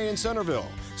Chevrolet in Centerville.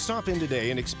 Stop in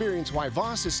today and experience why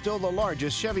Voss is still the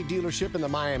largest Chevy dealership in the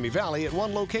Miami Valley at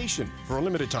one location. For a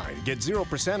limited time, get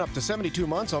 0% up to 72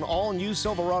 months on all new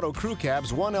Silverado crew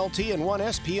cabs, 1LT and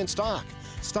 1SP in stock.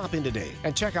 Stop in today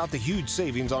and check out the huge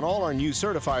savings on all our new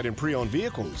certified and pre-owned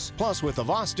vehicles. Plus, with the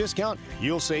Voss discount,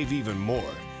 you'll save even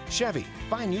more. Chevy,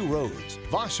 find new roads.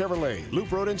 Voss Chevrolet,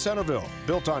 Loop Road in Centerville.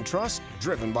 Built on trust,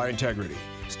 driven by integrity.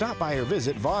 Stop by or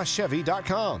visit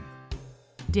VossChevy.com.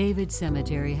 David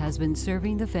Cemetery has been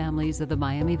serving the families of the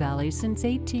Miami Valley since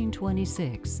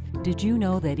 1826. Did you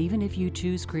know that even if you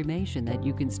choose cremation, that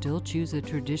you can still choose a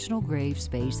traditional grave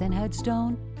space and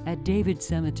headstone? At David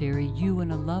Cemetery, you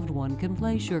and a loved one can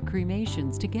place your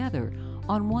cremations together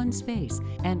on one space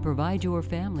and provide your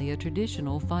family a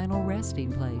traditional final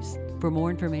resting place. For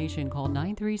more information, call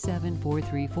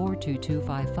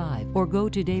 937-434-2255 or go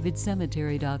to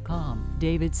davidcemetery.com.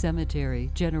 David Cemetery,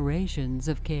 generations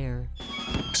of care.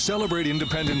 Celebrate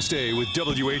Independence Day with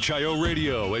WHIO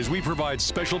Radio as we provide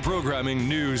special programming,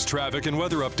 news, traffic, and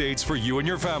weather updates for you and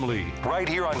your family. Right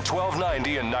here on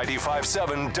 1290 and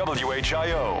 95.7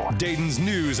 WHIO, Dayton's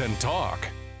News and Talk.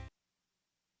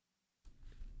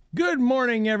 Good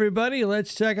morning, everybody.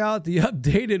 Let's check out the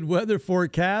updated weather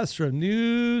forecast from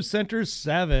News Center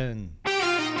 7.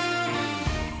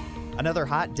 Another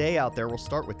hot day out there. Will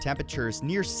start with temperatures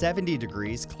near 70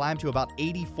 degrees, climb to about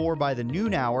 84 by the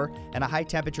noon hour, and a high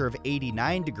temperature of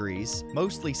 89 degrees.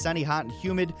 Mostly sunny, hot, and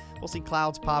humid. We'll see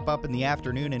clouds pop up in the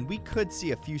afternoon, and we could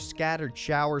see a few scattered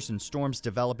showers and storms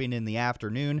developing in the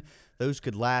afternoon. Those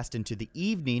could last into the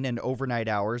evening and overnight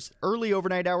hours. Early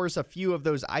overnight hours, a few of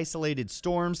those isolated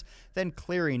storms, then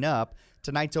clearing up.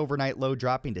 Tonight's overnight low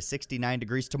dropping to 69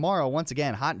 degrees. Tomorrow, once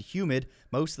again, hot and humid,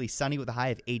 mostly sunny with a high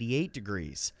of 88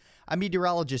 degrees. I'm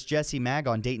meteorologist Jesse Mag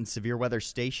on Dayton's Severe Weather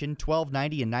Station,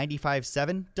 1290 and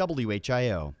 95.7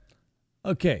 WHIO.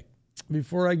 Okay,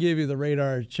 before I give you the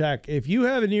radar check, if you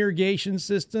have an irrigation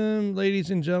system, ladies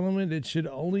and gentlemen, it should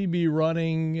only be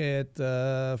running at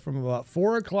from about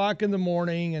 4 o'clock in the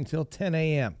morning until 10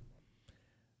 a.m.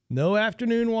 No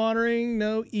afternoon watering,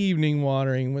 no evening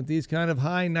watering. With these kind of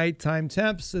high nighttime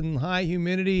temps and high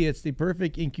humidity, it's the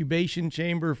perfect incubation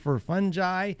chamber for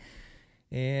fungi.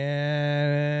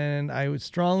 And I would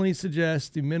strongly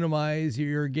suggest to minimize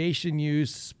your irrigation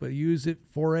use, but use it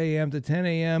 4 a.m. to 10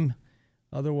 a.m.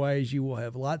 Otherwise, you will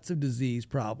have lots of disease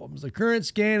problems. The current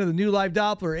scan of the new live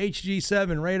Doppler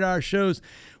HG7 radar shows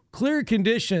clear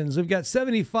conditions. We've got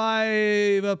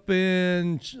 75 up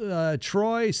in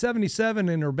Troy, 77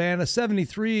 in Urbana,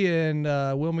 73 in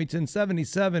Wilmington,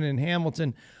 77 in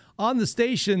Hamilton. On the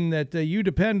station that you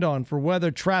depend on for weather,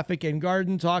 traffic, and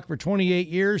garden talk for 28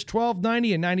 years,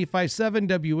 1290 and 95.7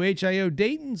 WHIO,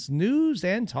 Dayton's News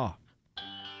and Talk.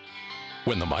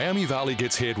 When the Miami Valley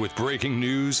gets hit with breaking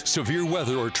news, severe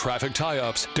weather, or traffic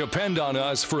tie-ups, depend on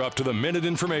us for up-to-the-minute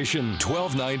information.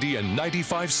 1290 and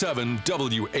 95.7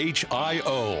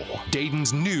 WHIO,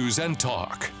 Dayton's News and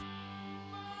Talk.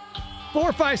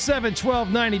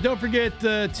 457-1290. Don't forget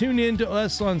to tune in to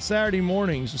us on Saturday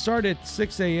mornings. We'll start at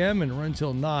 6 a.m. and run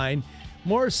till 9.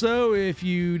 More so if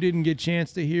you didn't get a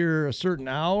chance to hear a certain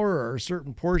hour or a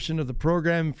certain portion of the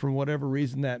program for whatever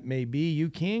reason that may be, you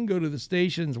can go to the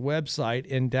station's website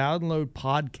and download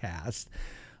podcasts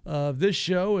of this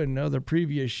show and other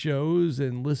previous shows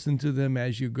and listen to them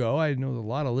as you go. I know a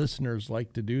lot of listeners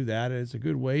like to do that. It's a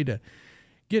good way to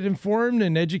get informed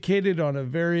and educated on a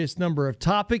various number of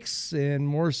topics, and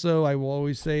more so, I will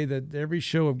always say that every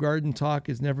show of Garden Talk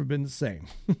has never been the same.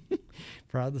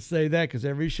 Proud to say that because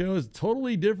every show is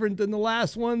totally different than the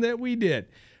last one that we did.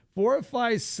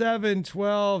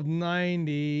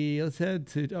 457-1290. Let's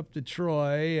head up to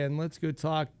Troy, and let's go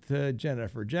talk to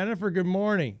Jennifer. Jennifer, good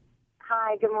morning.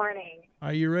 Hi, good morning.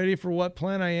 Are you ready for what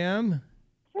plant I am?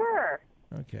 Sure.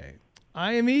 Okay.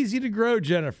 I am easy to grow,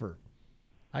 Jennifer.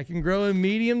 I can grow in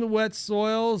medium to wet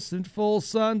soils, in full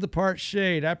sun to part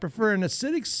shade. I prefer an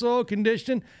acidic soil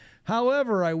condition.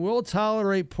 However, I will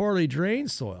tolerate poorly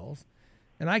drained soils,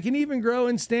 and I can even grow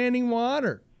in standing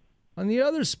water. On the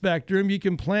other spectrum, you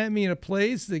can plant me in a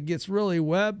place that gets really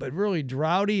wet but really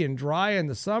droughty and dry in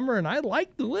the summer, and I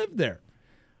like to live there.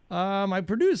 I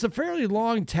produce a fairly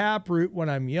long taproot when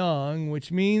I'm young,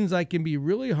 which means I can be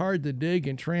really hard to dig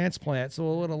and transplant.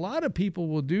 So what a lot of people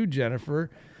will do, Jennifer,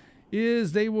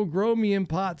 is they will grow me in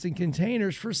pots and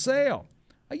containers for sale.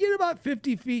 I get about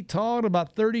 50 feet tall and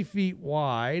about 30 feet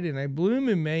wide, and I bloom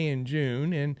in May and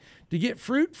June. And to get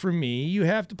fruit from me, you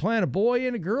have to plant a boy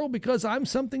and a girl because I'm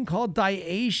something called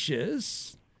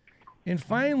dioecious. And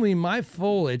finally, my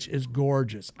foliage is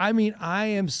gorgeous. I mean, I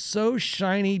am so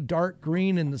shiny, dark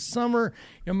green in the summer,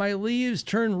 and my leaves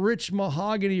turn rich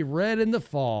mahogany red in the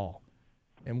fall.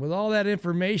 And with all that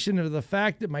information of the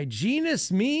fact that my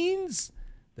genus means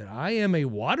that I am a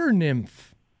water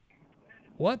nymph.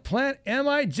 What plant am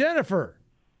I, Jennifer?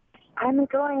 I'm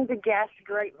going to guess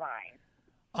grapevine.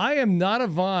 I am not a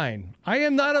vine. I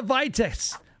am not a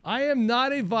vitis. I am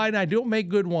not a vine. I don't make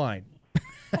good wine.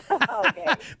 Okay.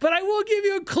 But I will give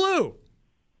you a clue.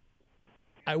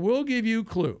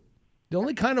 The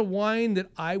only kind of wine that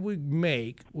I would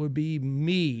make would be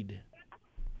mead.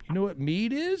 You know what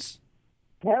mead is?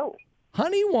 No.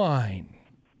 Honey wine.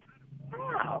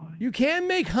 Wow. You can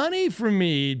make honey from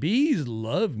mead. Bees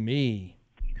love me.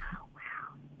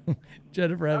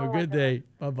 Jennifer, have a good day.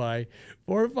 Bye-bye.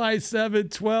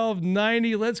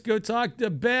 457-1290. Let's go talk to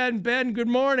Ben. Ben, good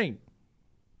morning.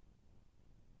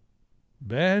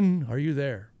 Ben, are you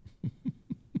there?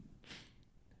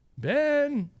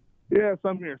 Ben. Yes,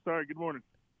 I'm here. Sorry, good morning.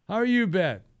 How are you,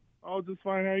 Ben? Oh, just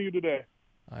fine. How are you today?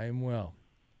 I am well.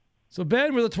 So,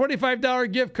 Ben, with a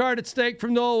 $25 gift card at stake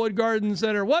from Knollwood Garden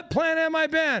Center, what plant am I,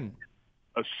 Ben?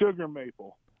 A sugar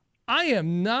maple. I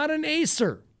am not an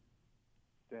acer.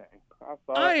 Dang.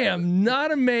 I am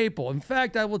not a maple. In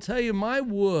fact, I will tell you, my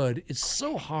wood is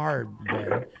so hard,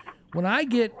 Ben.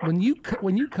 When you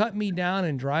cut me down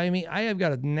and dry me, I have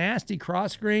got a nasty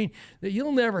cross grain that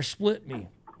you'll never split me.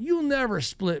 You'll never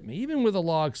split me, even with a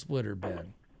log splitter,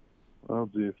 Ben. Oh,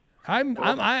 geez. I'm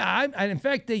in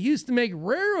fact, they used to make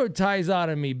railroad ties out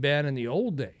of me, Ben, in the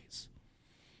old days.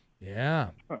 Yeah.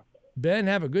 Ben,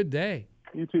 have a good day.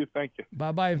 You too. Thank you.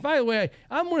 Bye-bye. And by the way,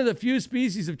 I'm one of the few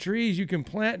species of trees you can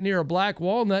plant near a black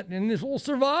walnut and this will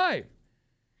survive.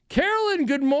 Carolyn,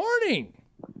 good morning.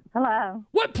 Hello.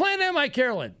 What plant am I,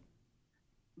 Carolyn?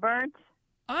 Birch.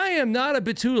 I am not a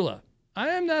betula. I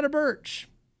am not a birch.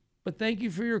 But thank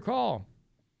you for your call.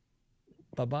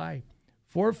 Bye-bye.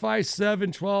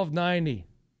 457-1290.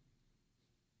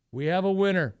 We have a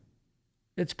winner.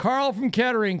 It's Carl from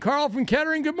Kettering. Carl from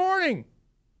Kettering, good morning.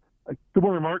 Good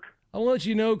morning, Mark. I want to let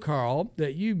you know, Carl,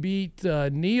 that you beat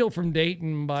Neil from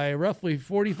Dayton by roughly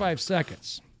 45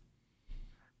 seconds.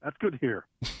 That's good to hear.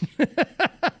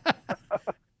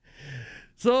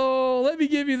 So let me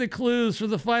give you the clues for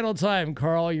the final time,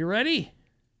 Carl. You ready?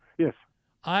 Yes.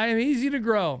 I am easy to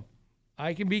grow.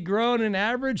 I can be grown in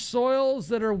average soils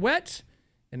that are wet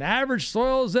and average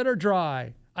soils that are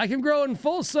dry. I can grow in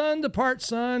full sun to part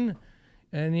sun,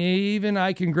 and even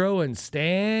I can grow in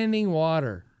standing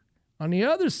water. On the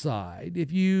other side,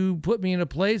 if you put me in a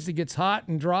place that gets hot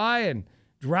and dry and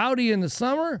droughty in the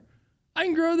summer, I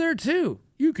can grow there too.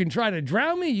 You can try to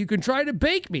drown me, you can try to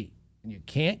bake me, and you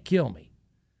can't kill me.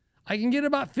 I can get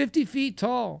about 50 feet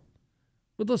tall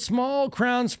with a small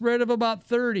crown spread of about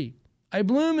 30. I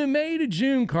bloom in May to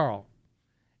June, Carl.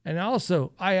 And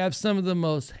also, I have some of the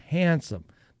most handsome,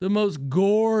 the most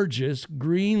gorgeous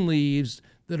green leaves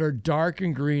that are dark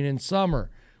and green in summer,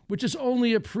 which is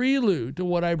only a prelude to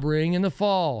what I bring in the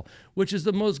fall, which is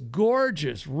the most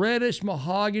gorgeous reddish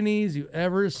mahoganies you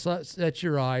ever set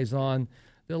your eyes on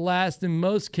that last in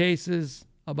most cases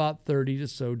about 30 to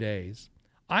so days.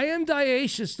 I am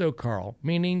dioecious though, Carl,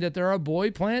 meaning that there are boy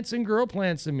plants and girl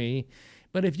plants in me.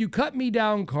 But if you cut me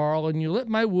down, Carl, and you let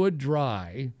my wood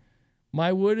dry,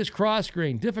 my wood is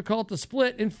cross-grained, difficult to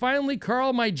split. And finally,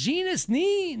 Carl, my genus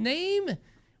name,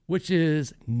 which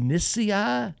is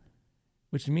Nissia,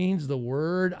 which means the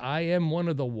word I am one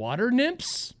of the water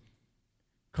nymphs.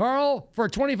 Carl, for a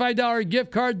 $25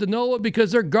 gift card to Knollwood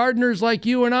because they're gardeners like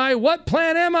you and I, what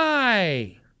plant am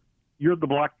I? You're the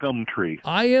black gum tree.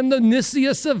 I am the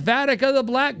Nissia savatica, the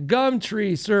black gum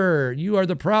tree, sir. You are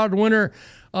the proud winner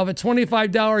of a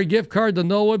 $25 gift card to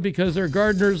Knollwood because they're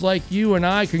gardeners like you and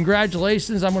I.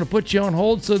 Congratulations. I'm going to put you on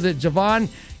hold so that Javon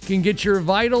can get your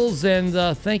vitals. And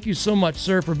thank you so much,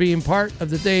 sir, for being part of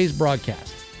today's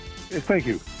broadcast. Yes, thank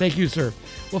you. Thank you, sir.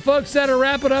 Well, folks, that'll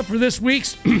wrap it up for this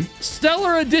week's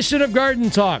stellar edition of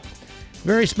Garden Talk.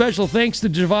 Very special thanks to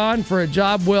Javon for a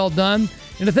job well done.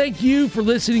 And to thank you for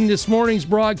listening to this morning's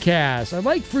broadcast. I'd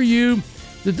like for you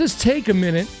to just take a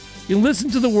minute and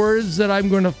listen to the words that I'm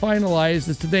going to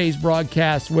finalize today's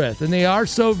broadcast with. And they are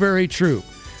so very true.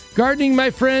 Gardening,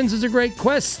 my friends, is a great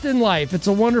quest in life. It's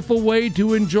a wonderful way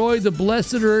to enjoy the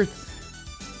blessed earth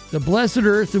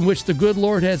in which the good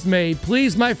Lord has made.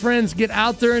 Please, my friends, get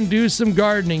out there and do some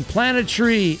gardening. Plant a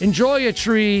tree, enjoy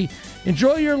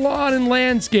your lawn and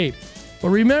landscape. But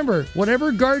remember,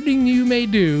 whatever gardening you may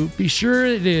do, be sure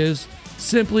it is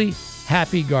simply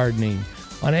happy gardening.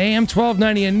 On AM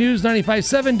 1290 and News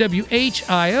 95.7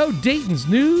 WHIO, Dayton's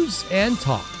News and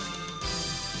Talk.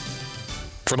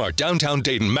 From our downtown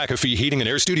Dayton McAfee Heating and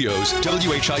Air Studios,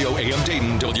 WHIO AM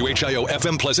Dayton, WHIO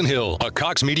FM Pleasant Hill, a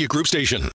Cox Media Group station.